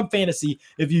Underdog Fantasy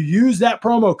if you use that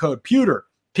promo code PEWTER,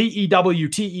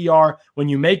 PEWTER, when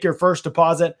you make your first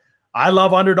deposit. I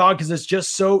love Underdog because it's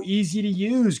just so easy to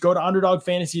use. Go to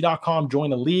UnderdogFantasy.com,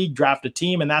 join a league, draft a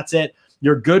team, and that's it.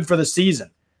 You're good for the season.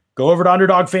 Go over to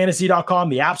UnderdogFantasy.com,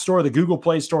 the App Store, the Google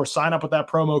Play Store. Sign up with that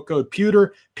promo code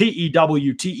PEWTER,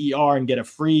 PEWTER, and get a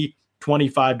free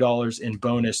 $25 in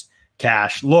bonus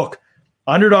cash. Look,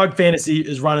 Underdog Fantasy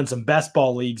is running some best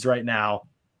ball leagues right now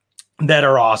that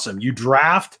are awesome. You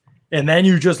draft, and then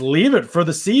you just leave it for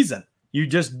the season. You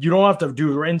don't have to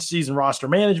do in-season roster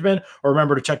management or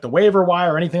remember to check the waiver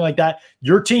wire or anything like that.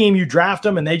 Your team, you draft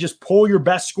them, and they just pull your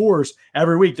best scores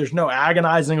every week. There's no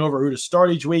agonizing over who to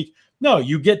start each week. No,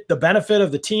 you get the benefit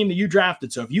of the team that you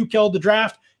drafted. So if you killed the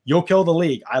draft, you'll kill the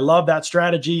league. I love that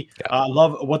strategy. I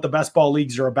love what the best ball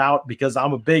leagues are about because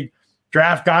I'm a big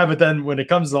draft guy, but then when it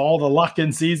comes to all the luck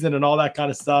in season and all that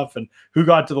kind of stuff and who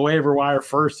got to the waiver wire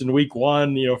first in week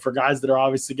one, for guys that are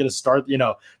obviously going to start,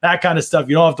 that kind of stuff,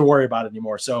 you don't have to worry about it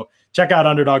anymore. So check out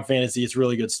Underdog Fantasy. It's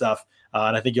really good stuff.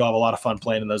 And I think you'll have a lot of fun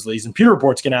playing in those leagues. And Pewter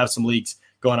Report's going to have some leagues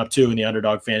going up too in the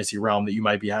Underdog Fantasy realm that you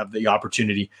might have the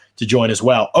opportunity to join as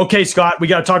well. Okay, Scott, we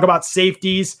got to talk about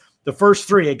safeties. The first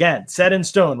three, again, set in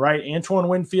stone, right? Antoine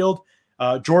Winfield,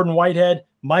 Jordan Whitehead,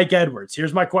 Mike Edwards.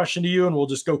 Here's my question to you, and we'll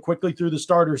just go quickly through the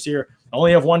starters here. I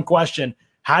only have one question.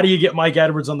 How do you get Mike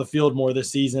Edwards on the field more this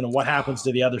season, and what happens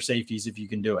to the other safeties if you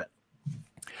can do it?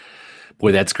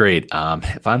 Boy, that's great.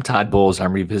 If I'm Todd Bowles,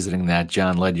 I'm revisiting that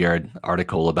John Ledyard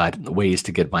article about ways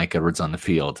to get Mike Edwards on the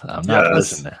field.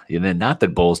 Not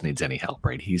that Bowles needs any help,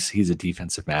 right? He's a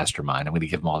defensive mastermind. I'm going to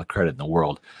give him all the credit in the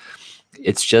world.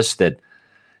 It's just that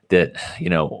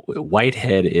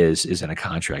Whitehead is in a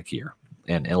contract year.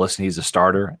 And listen, he's a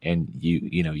starter, and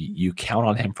you count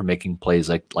on him for making plays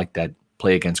like that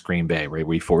play against Green Bay, right,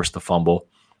 where he forced the fumble,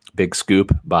 big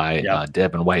scoop by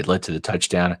Devin White led to the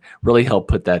touchdown. Really helped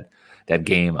put that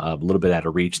game a little bit out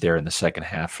of reach there in the second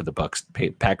half for the Bucs.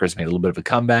 Packers made a little bit of a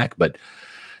comeback, but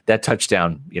that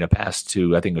touchdown, pass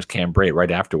to I think it was Cam Brate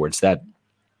right afterwards. That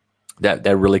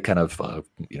really kind of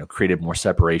created more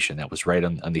separation. That was right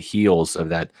on the heels of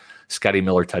that Scotty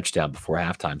Miller touchdown before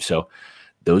halftime. So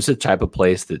those are the type of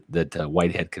plays that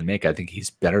Whitehead can make. I think he's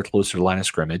better closer to the line of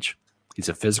scrimmage. He's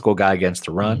a physical guy against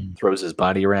the run, throws his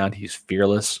body around. He's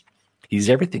fearless. He's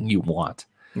everything you want.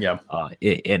 Yeah.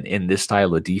 In this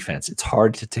style of defense, it's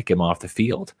hard to take him off the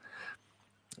field.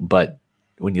 But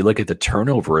when you look at the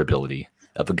turnover ability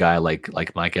of a guy like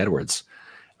Mike Edwards,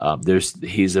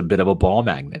 he's a bit of a ball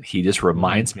magnet. He just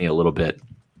reminds me a little bit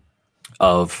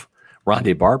of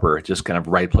Rondé Barber, just kind of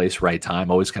right place, right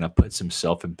time, always kind of puts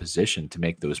himself in position to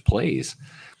make those plays.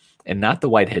 And not the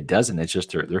Whitehead doesn't. It's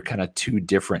just they're kind of two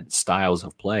different styles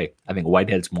of play. I think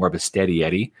Whitehead's more of a steady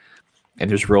Eddie, and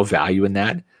there's real value in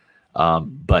that.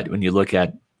 But when you look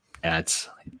at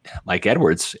Mike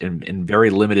Edwards in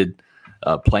very limited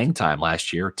playing time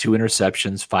last year, 2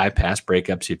 interceptions, 5 pass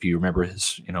breakups. If you remember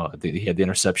he had the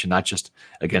interception not just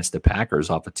against the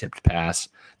Packers off a tipped pass.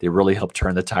 They really helped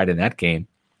turn the tide in that game.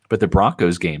 But the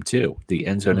Broncos game too, the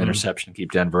end zone interception,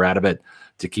 keep Denver out of it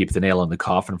to keep the nail in the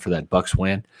coffin for that Bucs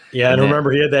win. Yeah, and remember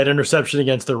he had that interception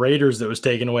against the Raiders that was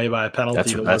taken away by a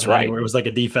penalty. That's right. Where it was like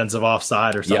a defensive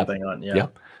offside or something.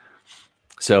 Yep.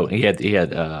 So he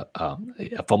had a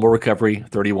fumble recovery,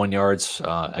 31 yards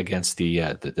against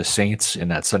the Saints in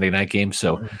that Sunday night game.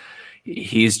 So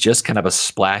he's just kind of a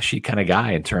splashy kind of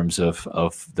guy in terms of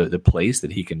the plays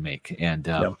that he can make. And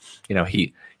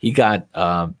he got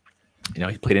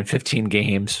he played in 15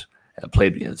 games,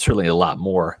 played certainly a lot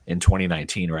more in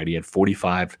 2019. Right, he had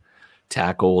 45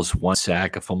 tackles, 1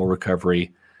 sack, a fumble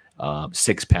recovery,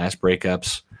 6 pass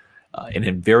breakups. And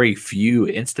in very few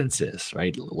instances,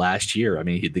 right, last year, I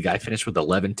mean, the guy finished with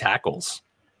 11 tackles.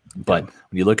 But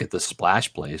when you look at the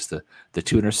splash plays, the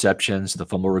 2 interceptions, the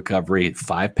fumble recovery,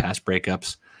 5 pass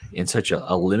breakups in such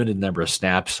a limited number of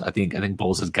snaps, I think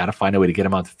Bowles has got to find a way to get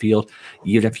him on the field,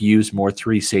 even if you use more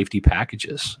 3 safety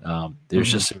packages.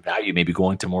 There's just some value maybe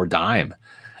going to more dime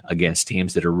against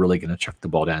teams that are really going to chuck the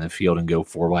ball down the field and go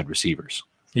 4 wide receivers.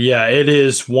 Yeah, it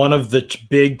is one of the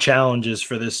big challenges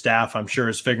for this staff, I'm sure,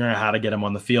 is figuring out how to get him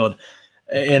on the field.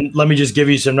 And let me just give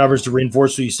you some numbers to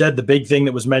reinforce what you said. The big thing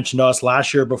that was mentioned to us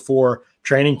last year before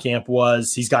training camp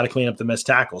was he's got to clean up the missed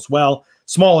tackles. Well,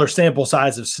 smaller sample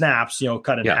size of snaps,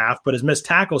 cut in half, but his missed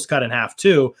tackles cut in half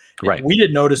too. Right. We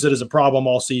didn't notice it as a problem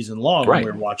all season long when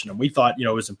we were watching him. We thought, it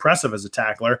was impressive as a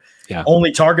tackler. Yeah.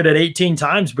 Only targeted 18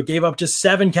 times, but gave up just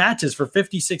 7 catches for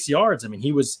 56 yards. I mean,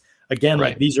 he was, again,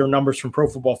 like these are numbers from Pro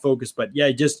Football Focus, but yeah,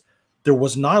 there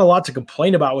was not a lot to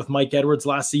complain about with Mike Edwards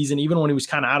last season. Even when he was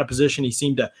kind of out of position, he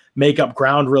seemed to make up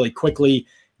ground really quickly,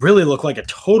 really looked like a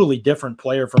totally different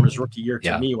player from his rookie year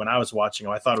to me when I was watching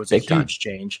him. I thought it was a huge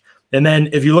change. And then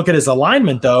if you look at his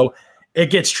alignment, though,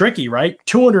 it gets tricky, right?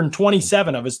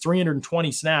 227 of his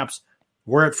 320 snaps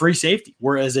were at free safety,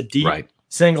 whereas a deep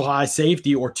single high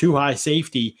safety or 2 high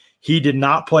safety, he did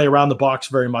not play around the box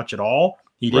very much at all.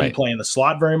 He didn't play in the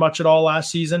slot very much at all last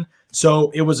season.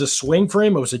 So it was a swing for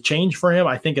him. It was a change for him.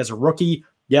 I think as a rookie,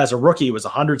 it was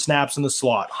 100 snaps in the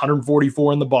slot,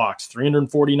 144 in the box,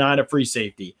 349 at free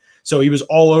safety. So he was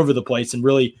all over the place. And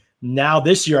really now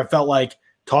this year, I felt like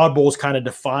Todd Bowles kind of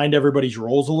defined everybody's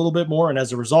roles a little bit more. And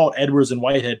as a result, Edwards and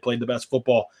Whitehead played the best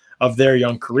football of their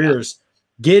young careers.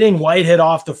 Getting Whitehead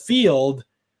off the field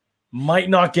might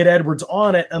not get Edwards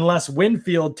on it unless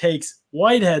Winfield takes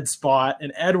Whitehead's spot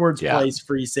and Edwards plays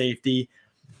free safety.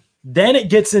 Then it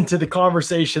gets into the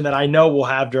conversation that I know we'll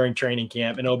have during training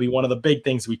camp, and it'll be one of the big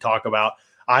things we talk about,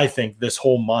 I think, this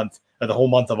whole month, or the whole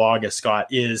month of August, Scott,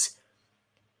 is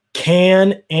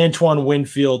can Antoine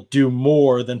Winfield do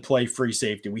more than play free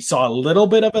safety? We saw a little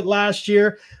bit of it last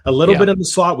year, a little bit in the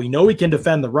slot. We know he can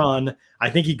defend the run. I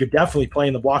think he could definitely play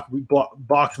in the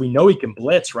box. We know he can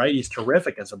blitz, right? He's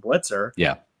terrific as a blitzer.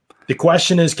 Yeah. The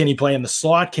question is, can he play in the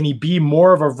slot? Can he be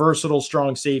more of a versatile,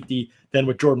 strong safety than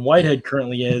what Jordan Whitehead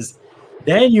currently is?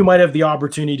 Then you might have the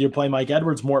opportunity to play Mike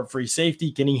Edwards more at free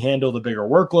safety. Can he handle the bigger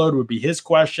workload would be his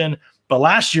question. But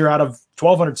last year, out of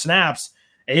 1,200 snaps,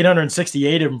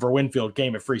 868 of them for Winfield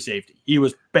came at free safety. He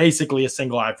was basically a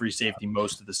single high free safety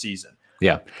most of the season.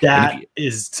 Yeah. That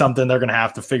is something they're going to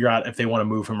have to figure out if they want to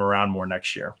move him around more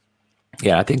next year.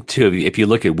 Yeah, I think, too, if you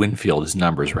look at Winfield's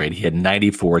numbers, right, he had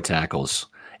 94 tackles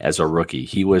as a rookie.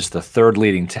 He was the 3rd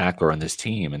leading tackler on this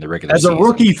team in the regular season. As a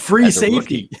rookie, free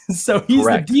safety. So he's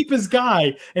the deepest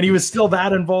guy, and he was still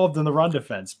that involved in the run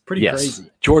defense. Pretty crazy.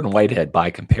 Jordan Whitehead,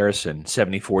 by comparison,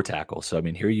 74 tackles. So, I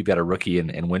mean, here you've got a rookie,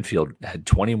 and Winfield had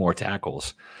 20 more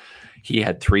tackles. He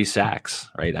had 3 sacks,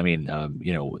 right? I mean,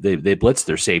 they blitzed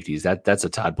their safeties. That's a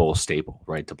Todd Bowles staple,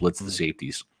 right, to blitz the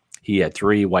safeties. He had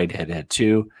 3. Whitehead had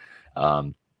 2.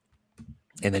 And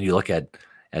then you look at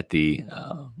the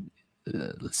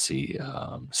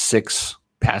 6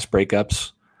 pass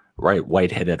breakups, right?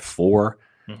 Whitehead had 4,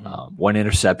 1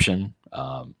 interception,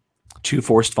 2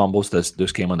 forced fumbles.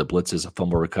 Those came on the blitzes, a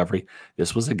fumble recovery.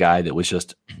 This was a guy that was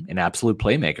just an absolute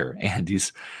playmaker, and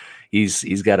he's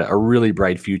got a really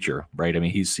bright future, right? I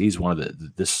mean, he's one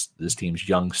of this team's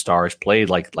young stars. Played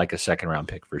like a 2nd-round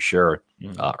pick for sure.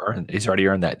 He's already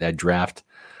earned that draft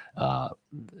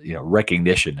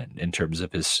recognition in terms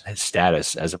of his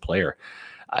status as a player.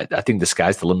 I think the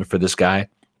sky's the limit for this guy.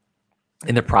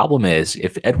 And the problem is,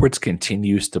 if Edwards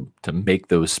continues to make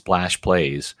those splash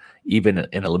plays, even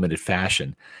in a limited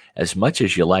fashion, as much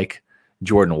as you like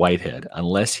Jordan Whitehead,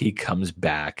 unless he comes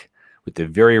back with a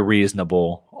very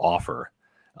reasonable offer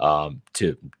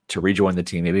to rejoin the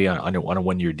team, maybe on a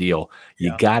 1-year deal,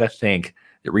 you got to think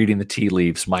that, reading the tea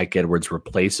leaves, Mike Edwards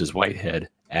replaces Whitehead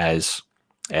as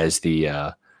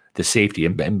the safety,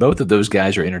 and both of those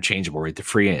guys are interchangeable, right? The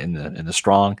free and the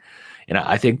strong. And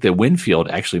I think that Winfield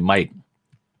actually might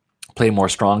play more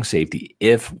strong safety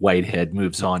if Whitehead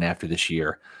moves on after this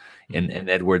year, and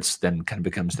Edwards then kind of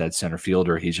becomes that center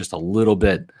fielder. He's just a little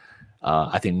bit,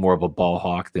 I think, more of a ball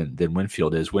hawk than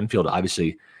Winfield is. Winfield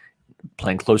obviously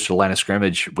playing close to the line of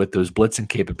scrimmage with those blitzing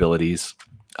capabilities,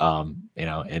 and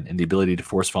the ability to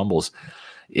force fumbles.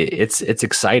 it's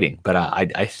exciting. But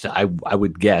I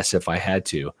would guess, if I had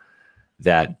to,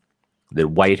 that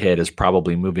Whitehead is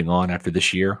probably moving on after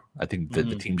this year. I think that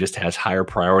the team just has higher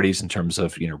priorities in terms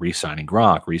of, re-signing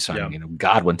Gronk, re-signing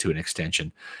Godwin to an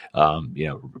extension,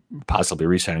 possibly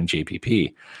re-signing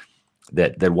JPP.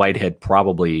 That Whitehead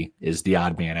probably is the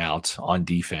odd man out on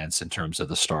defense in terms of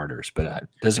the starters, but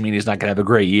doesn't mean he's not going to have a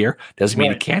great year. Doesn't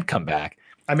mean he can't come back.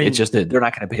 I mean, it's just that they're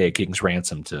not going to pay a king's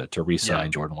ransom to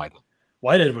re-sign Jordan Whitehead.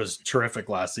 Whitehead was terrific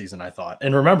last season, I thought.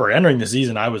 And remember, entering the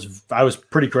season, I was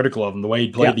pretty critical of him. The way he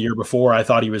played the year before, I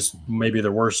thought he was maybe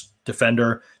the worst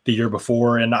defender the year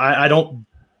before. And I don't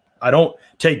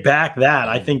take back that.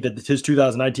 I think that his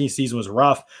 2019 season was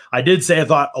rough. I did say I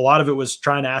thought a lot of it was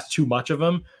trying to ask too much of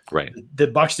him. Right. The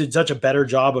Bucs did such a better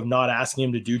job of not asking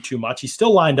him to do too much. He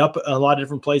still lined up a lot of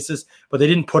different places, but they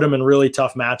didn't put him in really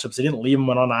tough matchups. They didn't leave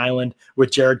him on an island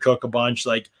with Jared Cook a bunch.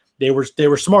 Like, they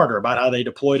were smarter about how they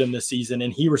deployed him this season,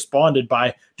 and he responded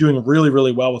by doing really,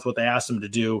 really well with what they asked him to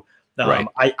do.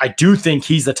 I do think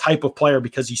he's the type of player,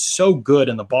 because he's so good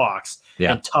in the box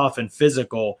and tough and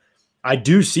physical. I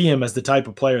do see him as the type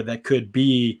of player that could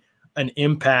be an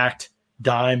impact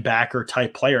dime backer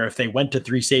type player if they went to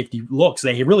 3 safety looks.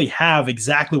 They really have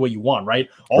exactly what you want, right?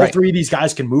 All 3 of these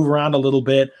guys can move around a little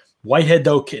bit. Whitehead,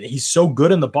 though, he's so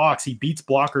good in the box. He beats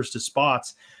blockers to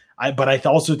spots. But I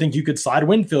also think you could slide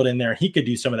Winfield in there. He could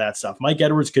do some of that stuff. Mike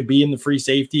Edwards could be in the free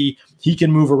safety. He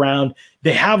can move around.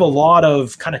 They have a lot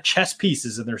of kind of chess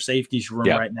pieces in their safeties room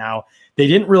right now. They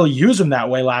didn't really use them that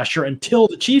way last year until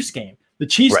the Chiefs game. The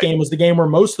Chiefs game was the game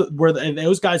where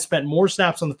those guys spent more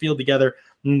snaps on the field together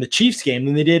in the Chiefs game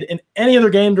than they did in any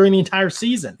other game during the entire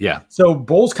season. Yeah. So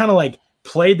Bowles kind of like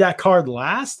played that card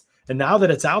last, and now that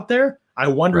it's out there, I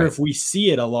wonder if we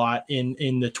see it a lot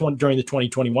during the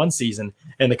 2021 season,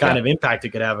 and the kind of impact it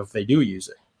could have if they do use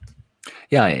it.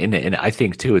 Yeah, and I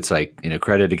think too, it's like,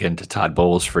 credit again to Todd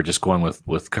Bowles for just going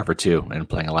with cover 2 and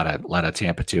playing a lot of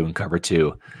Tampa 2 and cover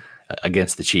 2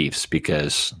 against the Chiefs,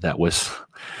 because that was,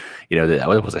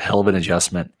 that was a hell of an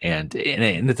adjustment, and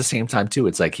at the same time too,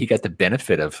 it's like he got the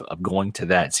benefit of going to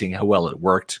that, seeing how well it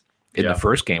worked in the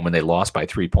first game when they lost by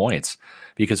 3 points.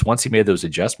 Because once he made those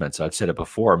adjustments, I've said it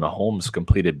before, Mahomes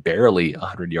completed barely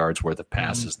 100 yards worth of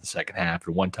passes in the second half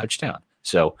and 1 touchdown.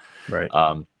 So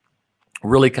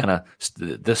really kind of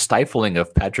the stifling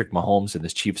of Patrick Mahomes and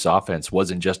this Chiefs offense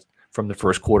wasn't just from the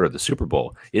first quarter of the Super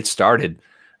Bowl. It started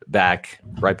back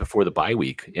right before the bye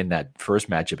week in that first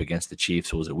matchup against the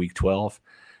Chiefs. Was it week 12?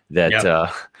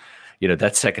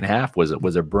 That second half was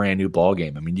a brand new ball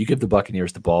game. I mean, you give the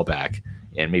Buccaneers the ball back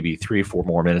and maybe 3 or 4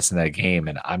 more minutes in that game,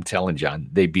 and I'm telling John,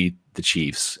 they beat the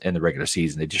Chiefs in the regular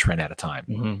season. They just ran out of time.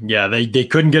 Mm-hmm. Yeah, they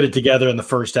couldn't get it together in the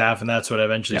first half, and that's what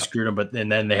eventually screwed them. But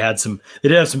and then they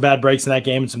did have some bad breaks in that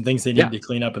game and some things they needed to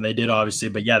clean up, and they did, obviously.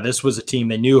 But yeah, this was a team,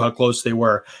 they knew how close they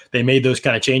were. They made those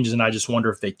kind of changes, and I just wonder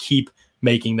if they keep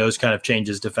making those kind of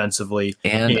changes defensively.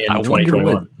 And I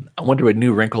wonder what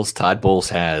new wrinkles Todd Bowles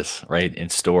has in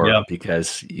store,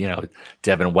 because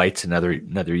Devin White's another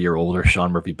year older,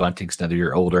 Sean Murphy-Bunting's another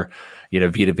year older.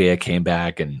 Vita Vea came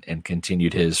back and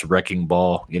continued his wrecking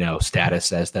ball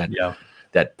status as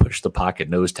that push the pocket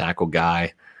nose tackle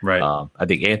guy. Right. I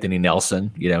think Anthony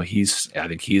Nelson, he's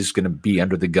going to be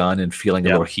under the gun and feeling a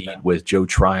little heat with Joe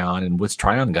Tryon. And what's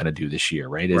Tryon going to do this year,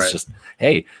 right? It's just,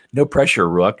 hey, no pressure,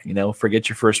 Rook. Forget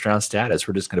your first round status.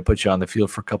 We're just going to put you on the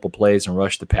field for a couple plays and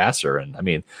rush the passer. And I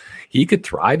mean, he could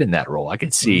thrive in that role. I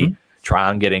could see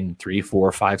Tryon getting 3,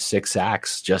 4, 5, 6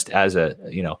 sacks just as a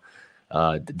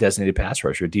designated pass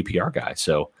rusher, DPR guy.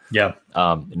 So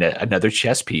another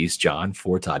chess piece, John,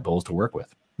 for Todd Bowles to work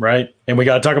with. Right. And we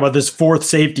got to talk about this 4th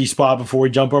safety spot before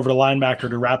we jump over to linebacker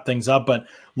to wrap things up. But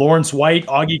Lawrence White,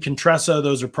 Augie Contreras,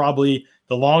 those are probably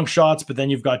the long shots. But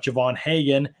then you've got Javon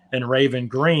Hagan and Raven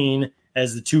Green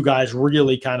as the 2 guys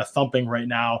really kind of thumping right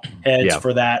now heads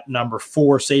for that number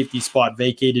 4 safety spot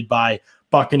vacated by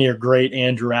Buccaneer great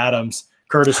Andrew Adams.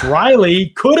 Curtis Riley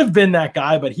could have been that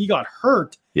guy, but he got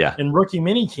hurt in rookie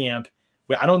minicamp.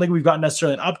 I don't think we've got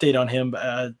necessarily an update on him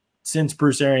since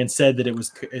Bruce Arians said that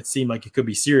it seemed like it could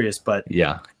be serious, but he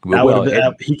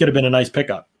could have been a nice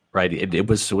pickup. Right. It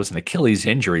was an Achilles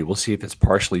injury. We'll see if it's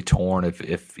partially torn,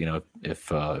 if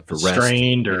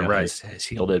strained or has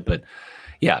healed it. But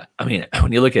yeah, I mean,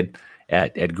 when you look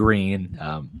at Green,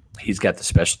 he's got the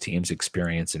special teams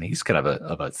experience, and he's kind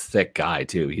of a thick guy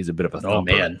too. He's a bit of a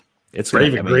thumper. Oh man,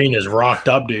 Green is rocked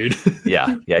up, dude.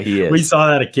 yeah, he is. We saw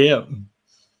that at camp.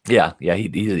 Yeah,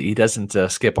 he doesn't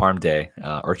skip arm day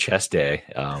or chest day,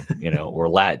 or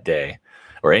lat day,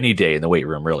 or any day in the weight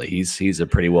room. Really, he's a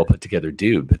pretty well put together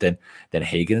dude. But then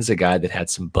Hagan is a guy that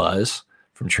had some buzz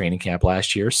from training camp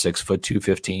last year, 6 foot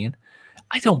 215.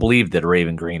 I don't believe that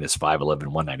Raven Green is 5'11",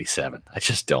 197. I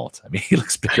just don't. I mean, he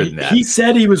looks bigger than that. He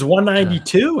said he was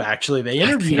 192, actually. They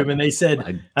interviewed him, and they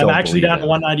said, I'm actually down to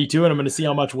 192, and I'm going to see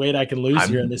how much weight I can lose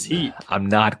here in this heat. I'm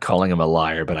not calling him a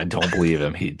liar, but I don't believe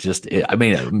him. He just – I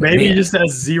mean – maybe he just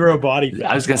has zero body fat.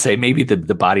 I was going to say maybe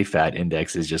the body fat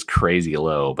index is just crazy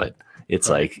low, but it's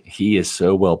like he is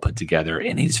so well put together,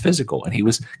 and he's physical. And he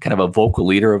was kind of a vocal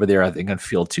leader over there, I think, on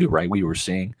field too, right? We were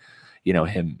seeing –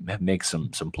 him make some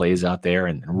plays out there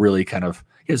and really kind of,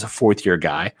 he's a fourth-year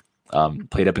guy,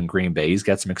 played up in Green Bay. He's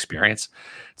got some experience.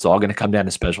 It's all going to come down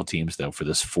to special teams, though, for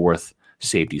this fourth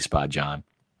safety spot, John.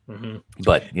 Mm-hmm.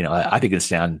 But, I think it's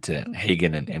down to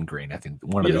Hagan and Green. I think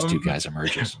one of those two guys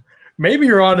emerges. Maybe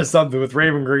you're onto something with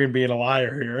Raven Green being a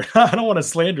liar here. I don't want to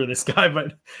slander this guy,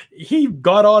 but he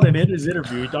got on and in his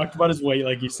interview, he talked about his weight,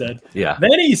 like you said. Yeah.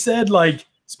 Then he said,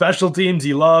 special teams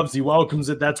he loves, he welcomes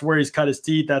it. That's where he's cut his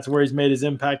teeth. That's where he's made his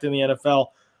impact in the NFL.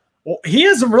 Well, he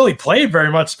hasn't really played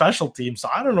very much special teams, so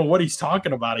I don't know what he's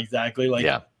talking about exactly.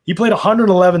 He played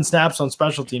 111 snaps on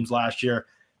special teams last year.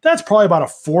 That's probably about a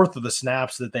fourth of the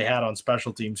snaps that they had on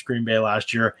special teams, Green Bay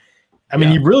last year. I mean,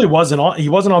 he really wasn't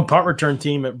on punt return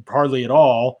team hardly at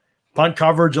all. Punt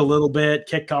coverage a little bit,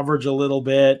 kick coverage a little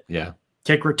bit. Yeah.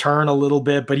 Kick return a little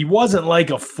bit, but he wasn't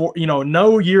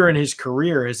no year in his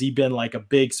career has he been like a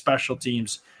big special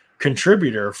teams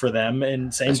contributor for them.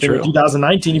 And same thing in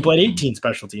 2019, he played 18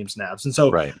 special team snaps. And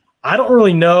so I don't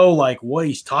really know what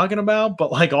he's talking about, but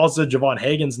also Javon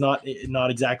Hagan's not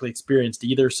exactly experienced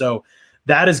either. So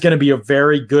that is going to be a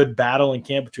very good battle in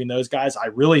camp between those guys. I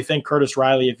really think Curtis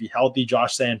Riley, if he's healthy,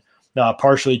 Josh saying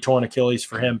partially torn Achilles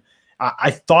for him. I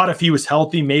thought if he was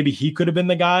healthy, maybe he could have been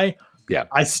the guy. Yeah,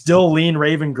 I still lean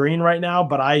Raven Green right now,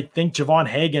 but I think Javon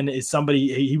Hagan is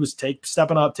somebody he was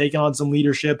stepping up, taking on some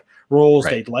leadership roles.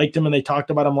 They liked him and they talked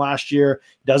about him last year.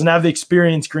 He doesn't have the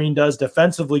experience Green does.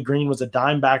 Defensively, Green was a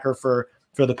dime backer for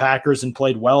the Packers and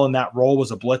played well in that role,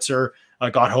 was a blitzer,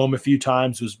 got home a few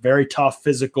times, was very tough,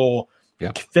 physical,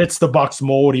 fits the Bucs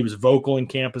mold. He was vocal in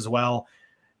camp as well.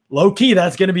 Low key,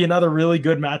 that's going to be another really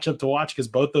good matchup to watch because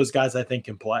both those guys I think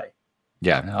can play.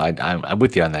 Yeah, no, I'm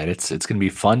with you on that. It's going to be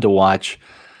fun to watch,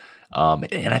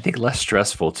 and I think less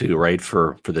stressful too, right?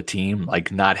 For the team,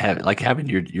 not having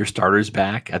your starters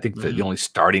back. I think the only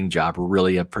starting job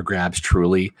really up for grabs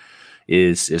truly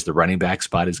is the running back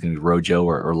spot is going to be Rojo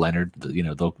or Leonard.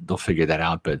 They'll figure that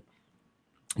out.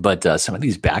 But some of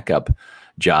these backup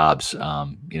jobs,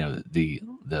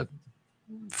 the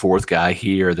fourth guy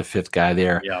here, the fifth guy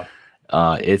there. Yeah.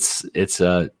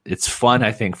 It's fun,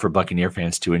 I think, for Buccaneer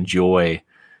fans to enjoy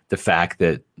the fact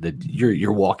that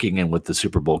you're walking in with the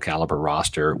Super Bowl caliber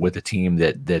roster with a team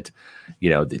that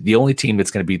the only team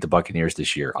that's going to beat the Buccaneers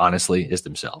this year, honestly, is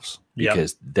themselves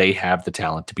because they have the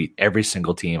talent to beat every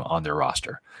single team on their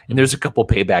roster. And there's a couple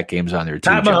payback games on there too.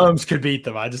 Pat Mahomes could beat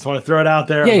them. I just want to throw it out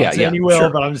there. He will,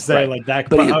 but I'm just saying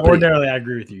that. Ordinarily, I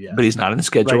agree with you. Yeah, but he's not on the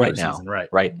schedule right now. Season,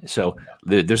 right. So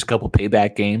there's a couple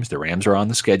payback games. The Rams are on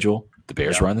the schedule. The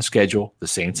Bears are on the schedule. The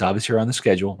Saints obviously are on the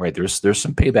schedule. Right. There's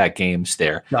some payback games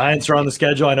there. Giants are on the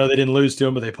schedule. I know they didn't lose to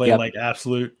them, but they played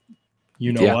absolute.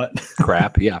 What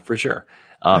crap? Yeah, for sure.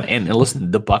 And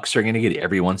listen, the Bucs are going to get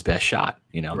everyone's best shot.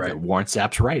 Warren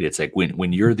Sapp's right. It's like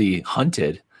when you're the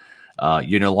hunted.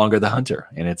 You're no longer the hunter.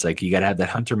 And it's like you got to have that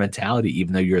hunter mentality,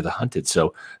 even though you're the hunted.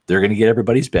 So they're going to get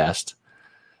everybody's best.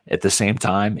 At the same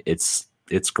time, it's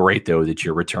great, though, that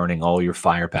you're returning all your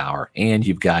firepower. And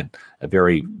you've got a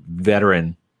very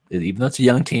veteran, even though it's a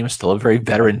young team, it's still a very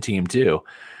veteran team, too.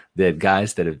 That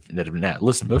guys that have not,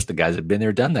 listen, most of the guys have been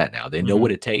there, done that now. They know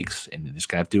what it takes, and they're just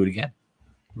going to have to do it again.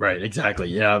 Right, exactly.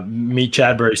 Yeah, Meet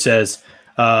Chadbury says,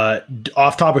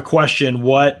 off-topic question,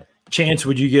 what chance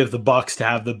would you give the Bucs to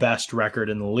have the best record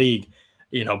in the league?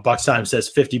 Bucs Time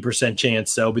says 50%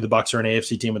 chance that'll be the Bucs or an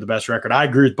AFC team with the best record. I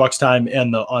agree with Bucs Time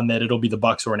on that it'll be the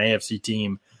Bucs or an AFC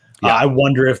team. Yeah. I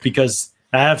wonder if, because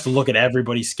I have to look at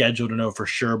everybody's schedule to know for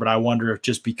sure, but I wonder if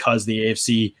just because the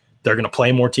AFC, they're going to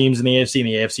play more teams in the AFC and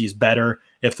the AFC is better,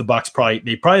 if the Bucs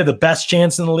probably have the best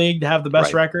chance in the league to have the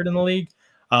best record in the league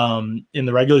in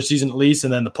the regular season at least,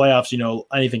 and then the playoffs,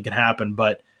 anything can happen,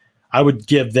 but I would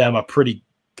give them a pretty,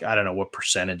 I don't know what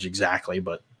percentage exactly,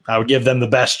 but I would give them the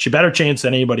better chance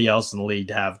than anybody else in the league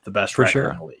to have the best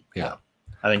record in the league. Yeah.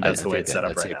 I think that's the way it's set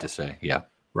up right now. That's safe to say. Yeah.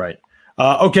 Right.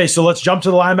 Okay, so let's jump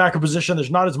to the linebacker position. There's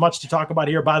not as much to talk about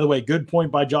here. By the way, good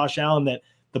point by Josh Allen that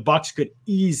the Bucs could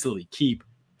easily keep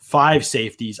 5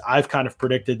 safeties. I've kind of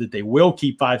predicted that they will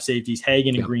keep 5 safeties.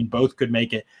 Hagan and Green both could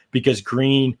make it because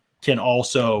Green can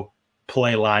also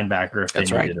play linebacker if they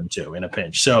needed him to in a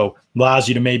pinch. So allows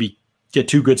you to maybe get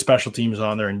 2 good special teams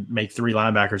on there and make 3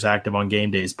 linebackers active on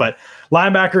game days. But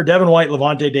linebacker, Devin White,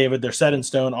 Lavonte David, they're set in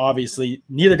stone. Obviously,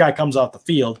 neither guy comes off the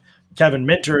field. Kevin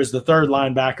Minter is the 3rd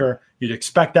linebacker. You'd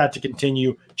expect that to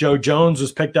continue. Joe Jones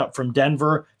was picked up from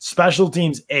Denver. Special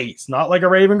teams ace, not like a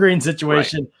Raven Green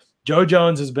situation. Right. Joe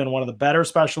Jones has been one of the better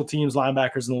special teams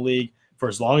linebackers in the league for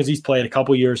as long as he's played, a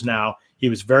couple years now. He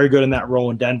was very good in that role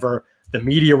in Denver. The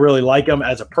media really like him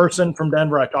as a person from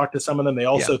Denver. I talked to some of them. They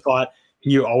also thought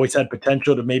he always had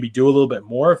potential to maybe do a little bit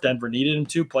more if Denver needed him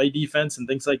to play defense and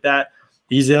things like that.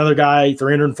 He's the other guy,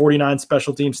 349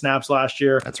 special team snaps last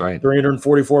year. That's right.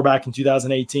 344 back in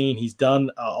 2018. He's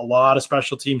done a lot of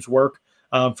special teams work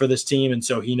for this team. And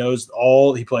so he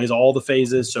plays all the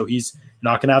phases. So he's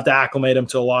not going to have to acclimate him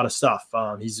to a lot of stuff.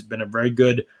 He's been a very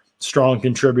good, strong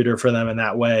contributor for them in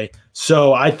that way.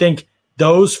 So I think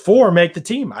those 4 make the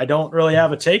team. I don't really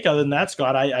have a take other than that,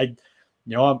 Scott.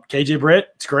 KJ Britt,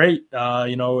 it's great.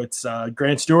 It's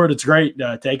Grant Stewart, it's great.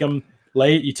 Take him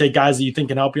late. You take guys that you think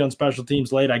can help you on special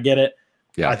teams late. I get it.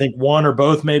 Yeah. I think one or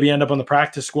both maybe end up on the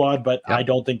practice squad, but I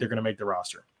don't think they're going to make the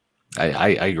roster. I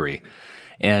agree.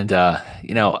 And,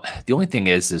 the only thing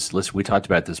is listen, we talked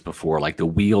about this before, like the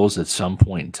wheels at some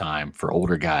point in time for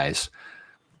older guys,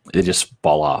 they just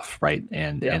fall off, right?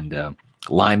 And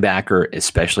linebacker,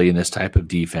 especially in this type of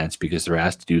defense, because they're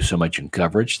asked to do so much in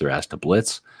coverage, they're asked to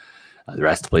blitz, they're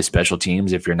asked to play special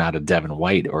teams if you're not a Devin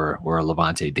White or a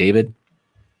Lavonte David.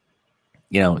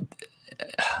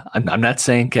 I'm not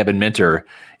saying Kevin Minter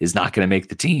is not going to make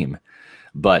the team,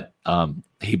 but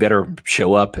he better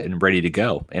show up and ready to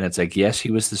go. And it's like, yes, he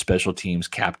was the special teams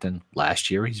captain last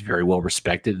year. He's very well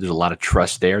respected. There's a lot of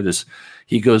trust there.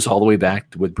 He goes all the way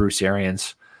back with Bruce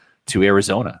Arians to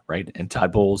Arizona, right? And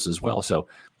Todd Bowles as well. So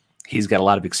he's got a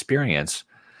lot of experience.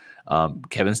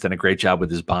 Kevin's done a great job with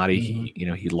his body.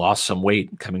 Mm-hmm. He lost some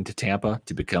weight coming to Tampa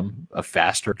to become a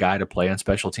faster guy to play on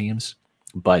special teams.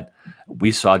 But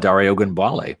we saw Dario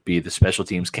Ogunbowale be the special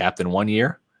teams captain one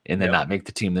year and then not make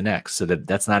the team the next. So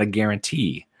that's not a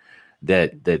guarantee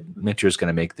that Minter is going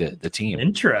to make the team.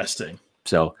 Interesting.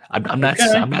 So I'm not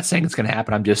saying it's going to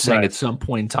happen. I'm just saying at some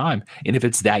point in time, and if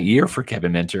it's that year for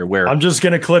Kevin Minter, where I'm just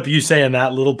going to clip you saying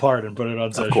that little part and put it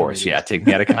on social Of course, media. Take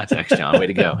me out of context, John. Way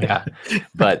to go. Yeah.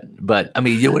 But I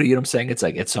mean, you know what I'm saying? It's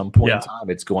like at some point in time,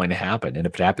 it's going to happen. And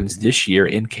if it happens this year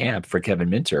in camp for Kevin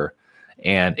Minter,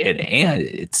 and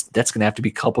that's going to have to be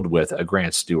coupled with a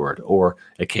Grant Stewart or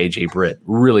a KJ Britt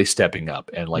really stepping up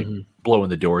and blowing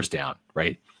the doors down,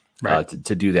 right?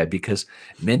 To do that, because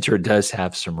Minter does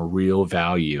have some real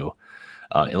value.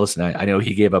 And listen, I know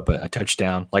he gave up a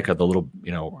touchdown, like the little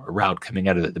route coming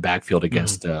out of the backfield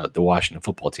against the Washington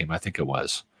football team. I think it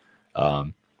was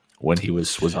when he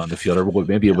was on the field, or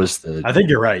maybe it was the. I think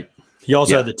you're right. He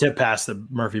also had the tip pass that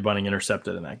Murphy Bunting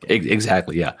intercepted in that game.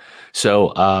 Exactly, yeah.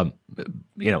 So,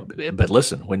 but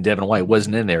listen, when Devin White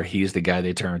wasn't in there, he's the guy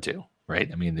they turn to, right?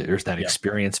 I mean, there's that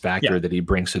experience factor that he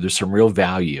brings. So there's some real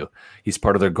value. He's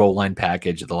part of their goal line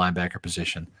package at the linebacker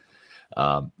position.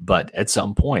 But at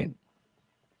some point,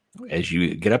 as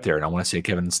you get up there, and I want to say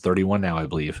Kevin's 31 now, I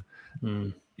believe,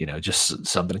 just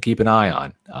something to keep an eye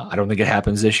on. I don't think it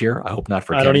happens this year. I hope not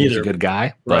for Kevin. He's a good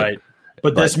guy.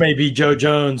 But this may be Joe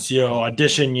Jones,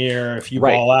 audition year. If you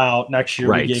ball out next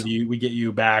year, we get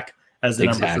you back as the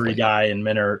number 3 guy, and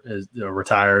Minter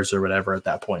retires or whatever at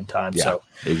that point in time.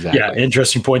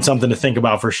 Interesting point. Something to think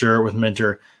about for sure with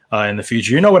Minter in the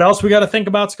future. You know what else we got to think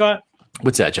about, Scott?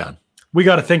 What's that, John? We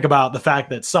got to think about the fact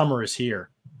that summer is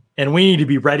here, and we need to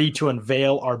be ready to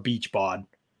unveil our beach bod.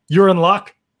 You're in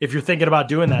luck if you're thinking about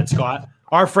doing that, Scott.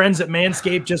 Our friends at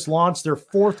Manscaped just launched their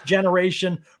 4th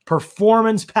generation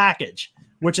performance package,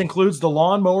 which includes the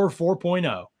Lawnmower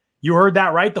 4.0. You heard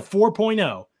that right, the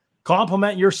 4.0.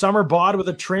 Complement your summer bod with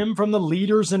a trim from the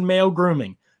leaders in male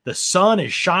grooming. The sun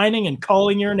is shining and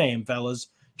calling your name, fellas.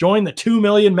 Join the 2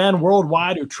 million men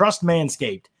worldwide who trust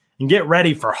Manscaped and get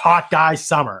ready for hot guy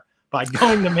summer by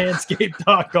going to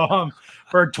manscaped.com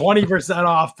for 20%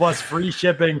 off plus free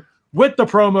shipping with the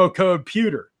promo code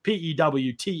PEWTER,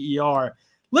 PEWTER.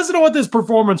 Listen to what this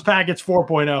Performance Package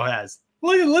 4.0 has.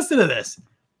 Listen to this.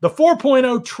 The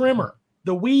 4.0 trimmer,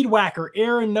 the Weed Whacker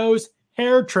Air and Nose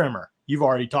Hair Trimmer. You've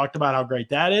already talked about how great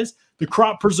that is. The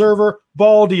Crop Preserver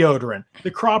Ball Deodorant,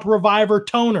 the Crop Reviver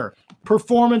Toner,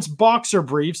 Performance Boxer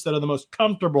Briefs that are the most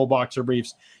comfortable boxer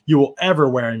briefs you will ever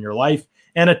wear in your life,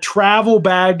 and a travel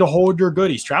bag to hold your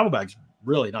goodies. Travel bag's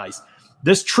really nice.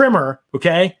 This trimmer,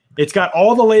 it's got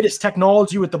all the latest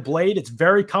technology with the blade. It's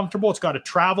very comfortable. It's got a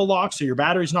travel lock, so your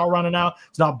battery's not running out.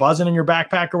 It's not buzzing in your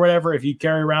backpack or whatever if you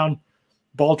carry around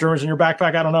ball trimmers in your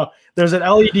backpack. I don't know. There's an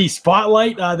LED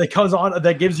spotlight that comes on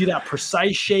that gives you that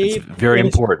precise shade. It's very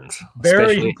important.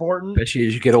 Very important. Especially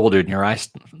as you get older and your eyes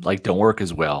don't work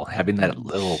as well. Having that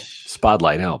little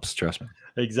spotlight helps, trust me.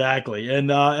 Exactly. And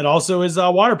it also is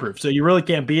waterproof. So you really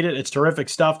can't beat it. It's terrific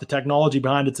stuff. The technology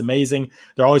behind it's amazing.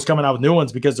 They're always coming out with new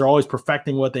ones because they're always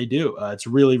perfecting what they do. It's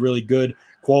really, really good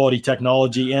quality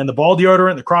technology. And the ball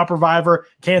deodorant, the crop reviver,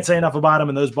 can't say enough about them.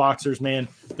 And those boxers, man,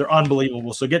 they're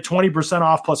unbelievable. So get 20%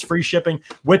 off plus free shipping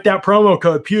with that promo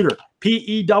code Pewter,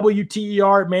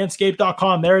 PEWTER at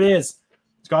manscaped.com. There it is.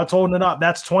 Scott's holding it up.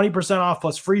 That's 20% off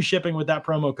plus free shipping with that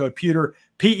promo code Pewter,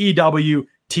 PEWTER.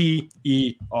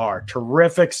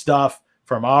 Terrific stuff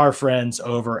from our friends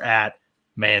over at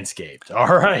Manscaped.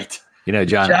 All right.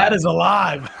 John, Chad is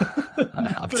alive.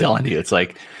 I'm telling you, it's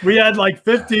like we had like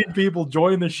 15 people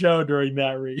join the show during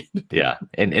that read. Yeah.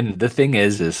 And the thing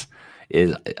is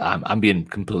I'm being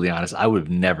completely honest. I would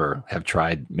never have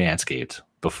tried Manscaped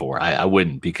before. I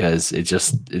wouldn't, because it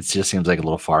just seems like a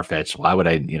little far-fetched. Why would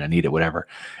I, need it, whatever.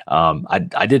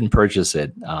 I didn't purchase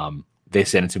it. They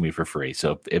sent it to me for free.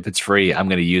 So if it's free, I'm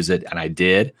going to use it. And I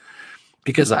did,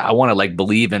 because I want to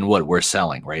believe in what we're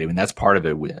selling, right? I mean, that's part of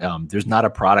it. There's not a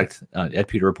product at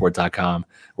pewterreport.com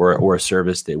or a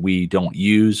service that we don't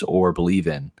use or believe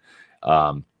in.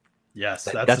 Yes,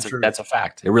 that's a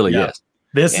fact. It really is.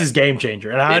 This is game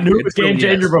changer. And I knew it was game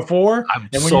changer before.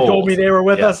 And when you told me they were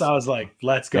with us, I was like,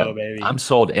 let's go, baby. I'm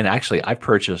sold. And actually, I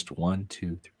purchased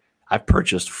I've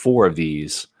purchased 4 of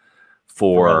these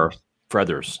for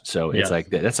others. So it's like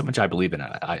that's how much I believe in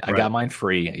it. I got mine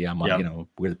free. Yeah,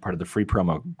 we're part of the free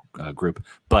promo group.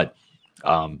 But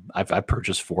I've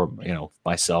purchased 4,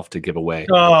 myself to give away.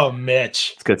 Oh,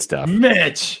 Mitch, it's good stuff.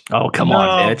 Mitch, come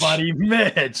on, Mitch, buddy,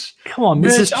 Mitch, come on,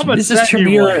 Mrs.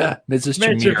 Chimera, Mrs.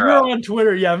 Chimera. Mitch, if you're on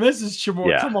Twitter, Mrs.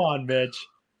 Chimera, come on, Mitch.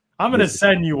 I'm gonna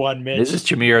send you one, Mitch. Mrs.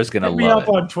 Chimera is gonna love me up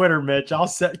on Twitter, Mitch. I'll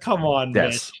set. Come on,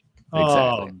 Mitch. Exactly.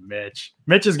 Oh, Mitch.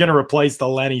 Mitch is gonna replace the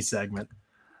Lenny segment.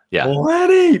 Yeah.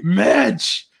 Lenny,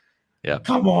 Mitch. Yeah.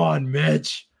 Come on,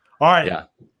 Mitch. All right. Yeah.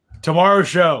 Tomorrow's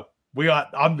show.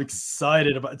 I'm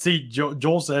excited about. See,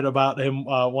 Joel said about him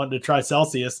wanting to try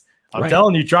Celsius. I'm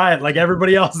telling you, try it. Like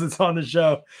everybody else that's on the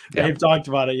show, they've talked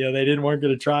about it. They weren't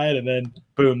going to try it, and then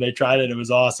boom, they tried it. It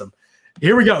was awesome.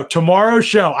 Here we go. Tomorrow's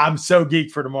show. I'm so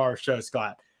geeked for tomorrow's show,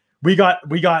 Scott. We got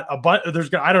a bunch.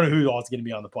 I don't know who all is going to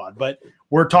be on the pod, but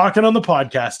we're talking on the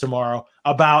podcast tomorrow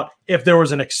about if there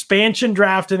was an expansion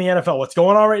draft in the NFL. What's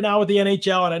going on right now with the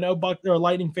NHL? And I know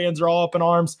Lightning fans are all up in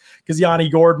arms because Yanni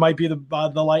Gourde might be the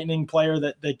Lightning player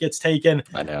that gets taken.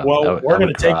 I know. Well, we're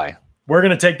going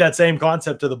to take that same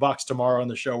concept to the Bucs tomorrow on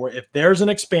the show. Where if there's an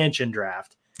expansion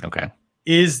draft, who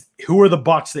are the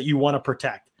Bucs that you want to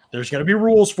protect? There's going to be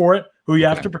rules for it, who you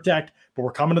have to protect. But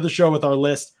we're coming to the show with our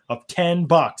list of 10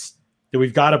 Bucs that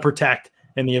we've got to protect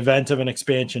in the event of an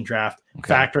expansion draft,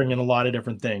 factoring in a lot of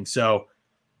different things. So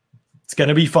it's going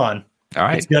to be fun. All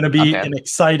right. It's going to be an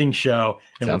exciting show.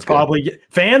 And we'll probably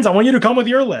fans, I want you to come with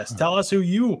your list. Tell us who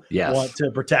you want to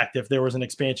protect if there was an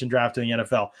expansion draft in the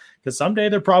NFL. Because someday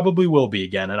there probably will be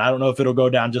again. And I don't know if it'll go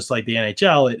down just like the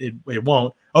NHL. It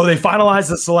won't. Oh, they finalized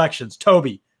the selections.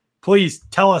 Toby, please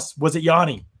tell us, was it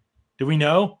Yanni? Do we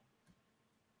know?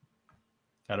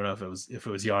 I don't know if it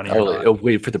was Yanni.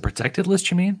 Wait, for the protected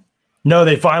list, you mean? No,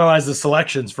 they finalized the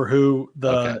selections for who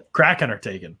the Kraken are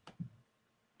taking.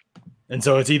 And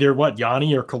so it's either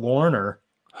Yanni or Killorn or.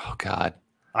 Oh God,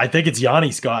 I think it's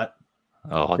Yanni, Scott.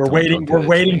 Oh, we're waiting.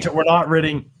 We're not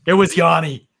ridding. It was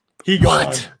Yanni. He gone.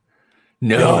 What?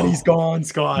 No, Yanni's gone,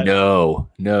 Scott. No.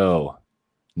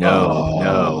 This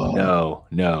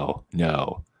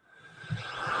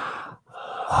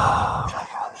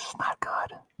is not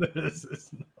good. This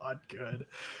is not good.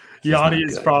 Yanni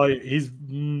is probably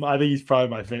I think he's probably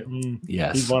my favorite.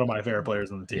 Yes, he's one of my favorite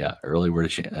players on the team. Yeah, earlier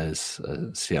as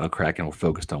Seattle Kraken were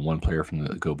focused on one player from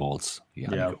the Go Bolts.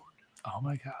 Yeah. Oh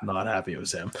my God, not happy it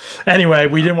was him. Anyway,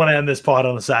 we didn't want to end this pod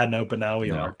on a sad note, but now we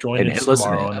are. Joining us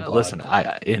tomorrow on the pod. Listen,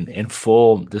 in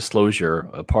full disclosure,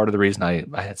 a part of the reason I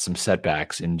had some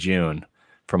setbacks in June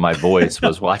from my voice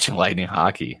was watching Lightning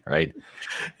hockey, right?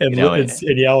 And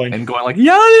yelling and going like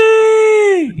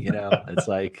Yanni. It's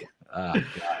like. God.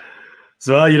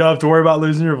 So you don't have to worry about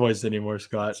losing your voice anymore,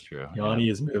 Scott. That's true. Yanni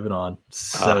is moving on.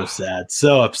 So sad.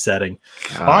 So upsetting.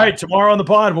 God. All right, tomorrow on the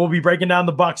pod, we'll be breaking down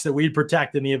the Bucs that we'd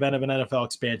protect in the event of an NFL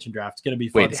expansion draft. It's going to be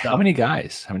fun stuff. How many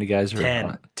guys? How many guys are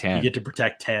 10? 10. You get to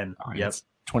protect 10. Right, yep.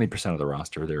 20% of the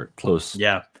roster. They're close.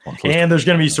 Yeah. And there's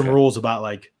going to be some rules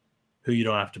about who you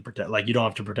don't have to protect. You don't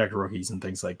have to protect rookies and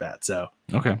things like that. So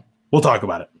we'll talk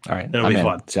about it. All right. It'll be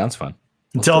fun. Sounds fun.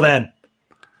 Until then.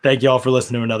 Thank you all for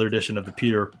listening to another edition of the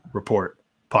Pewter Report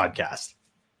podcast.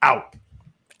 Out.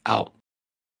 Out.